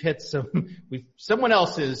 we've hit someone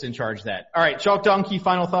else is in charge of that. All right, Chalk Donkey,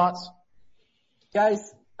 final thoughts?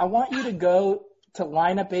 Guys, I want you to go to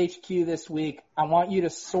Lineup HQ this week. I want you to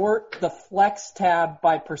sort the flex tab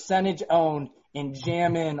by percentage owned and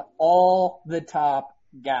jam in all the top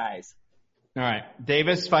guys. All right.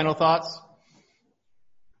 Davis, final thoughts?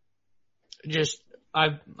 Just,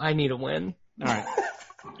 I need a win. All right.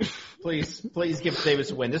 Please give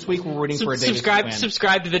Davis a win. This week we're rooting for a Davis win.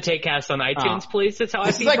 Subscribe to the Takecast on iTunes, please. That's how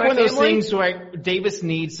I feed my family. This is like one of those things where Davis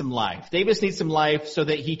needs some life. Davis needs some life so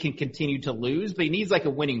that he can continue to lose, but he needs like a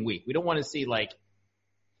winning week. We don't want to see like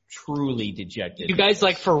truly dejected. You guys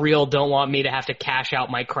like for real don't want me to have to cash out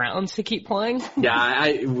my crowns to keep playing?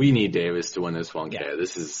 Yeah, we need Davis to win this 1K. Yeah.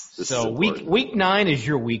 This is week 9 is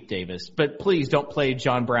your week, Davis. But please don't play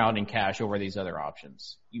John Brown and cash over these other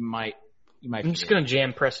options. You might. I'm just going to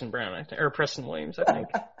jam Preston Brown, or Preston Williams, I think.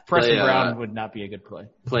 Preston Brown would not be a good play.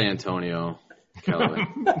 Play Antonio. Callaway.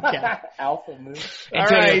 Alpha Moon.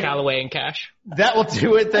 Antonio right. Callaway and cash. That will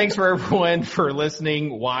do it. Thanks for everyone for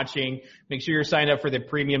listening, watching. Make sure you're signed up for the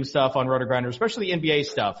premium stuff on RotoGrinder, especially the NBA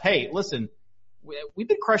stuff. Hey, listen, we've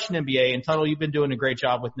been crushing NBA, and Tuttle, you've been doing a great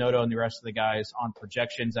job with Noto and the rest of the guys on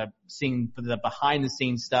projections. I've seen the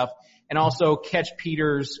behind-the-scenes stuff. And also catch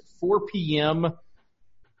Peter's 4 p.m.,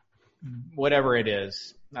 whatever it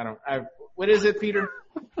is. What is it, Peter?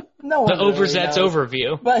 No The one really Overzets knows.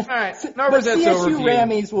 overview. But, All right, but Overzets CSU overview.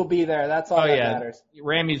 Rammies will be there. That's all that matters.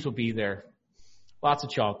 Rammies will be there. Lots of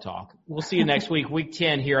chalk talk. We'll see you next week, week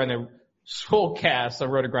 10 here on the Swolecast on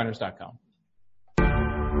rotogrinders.com.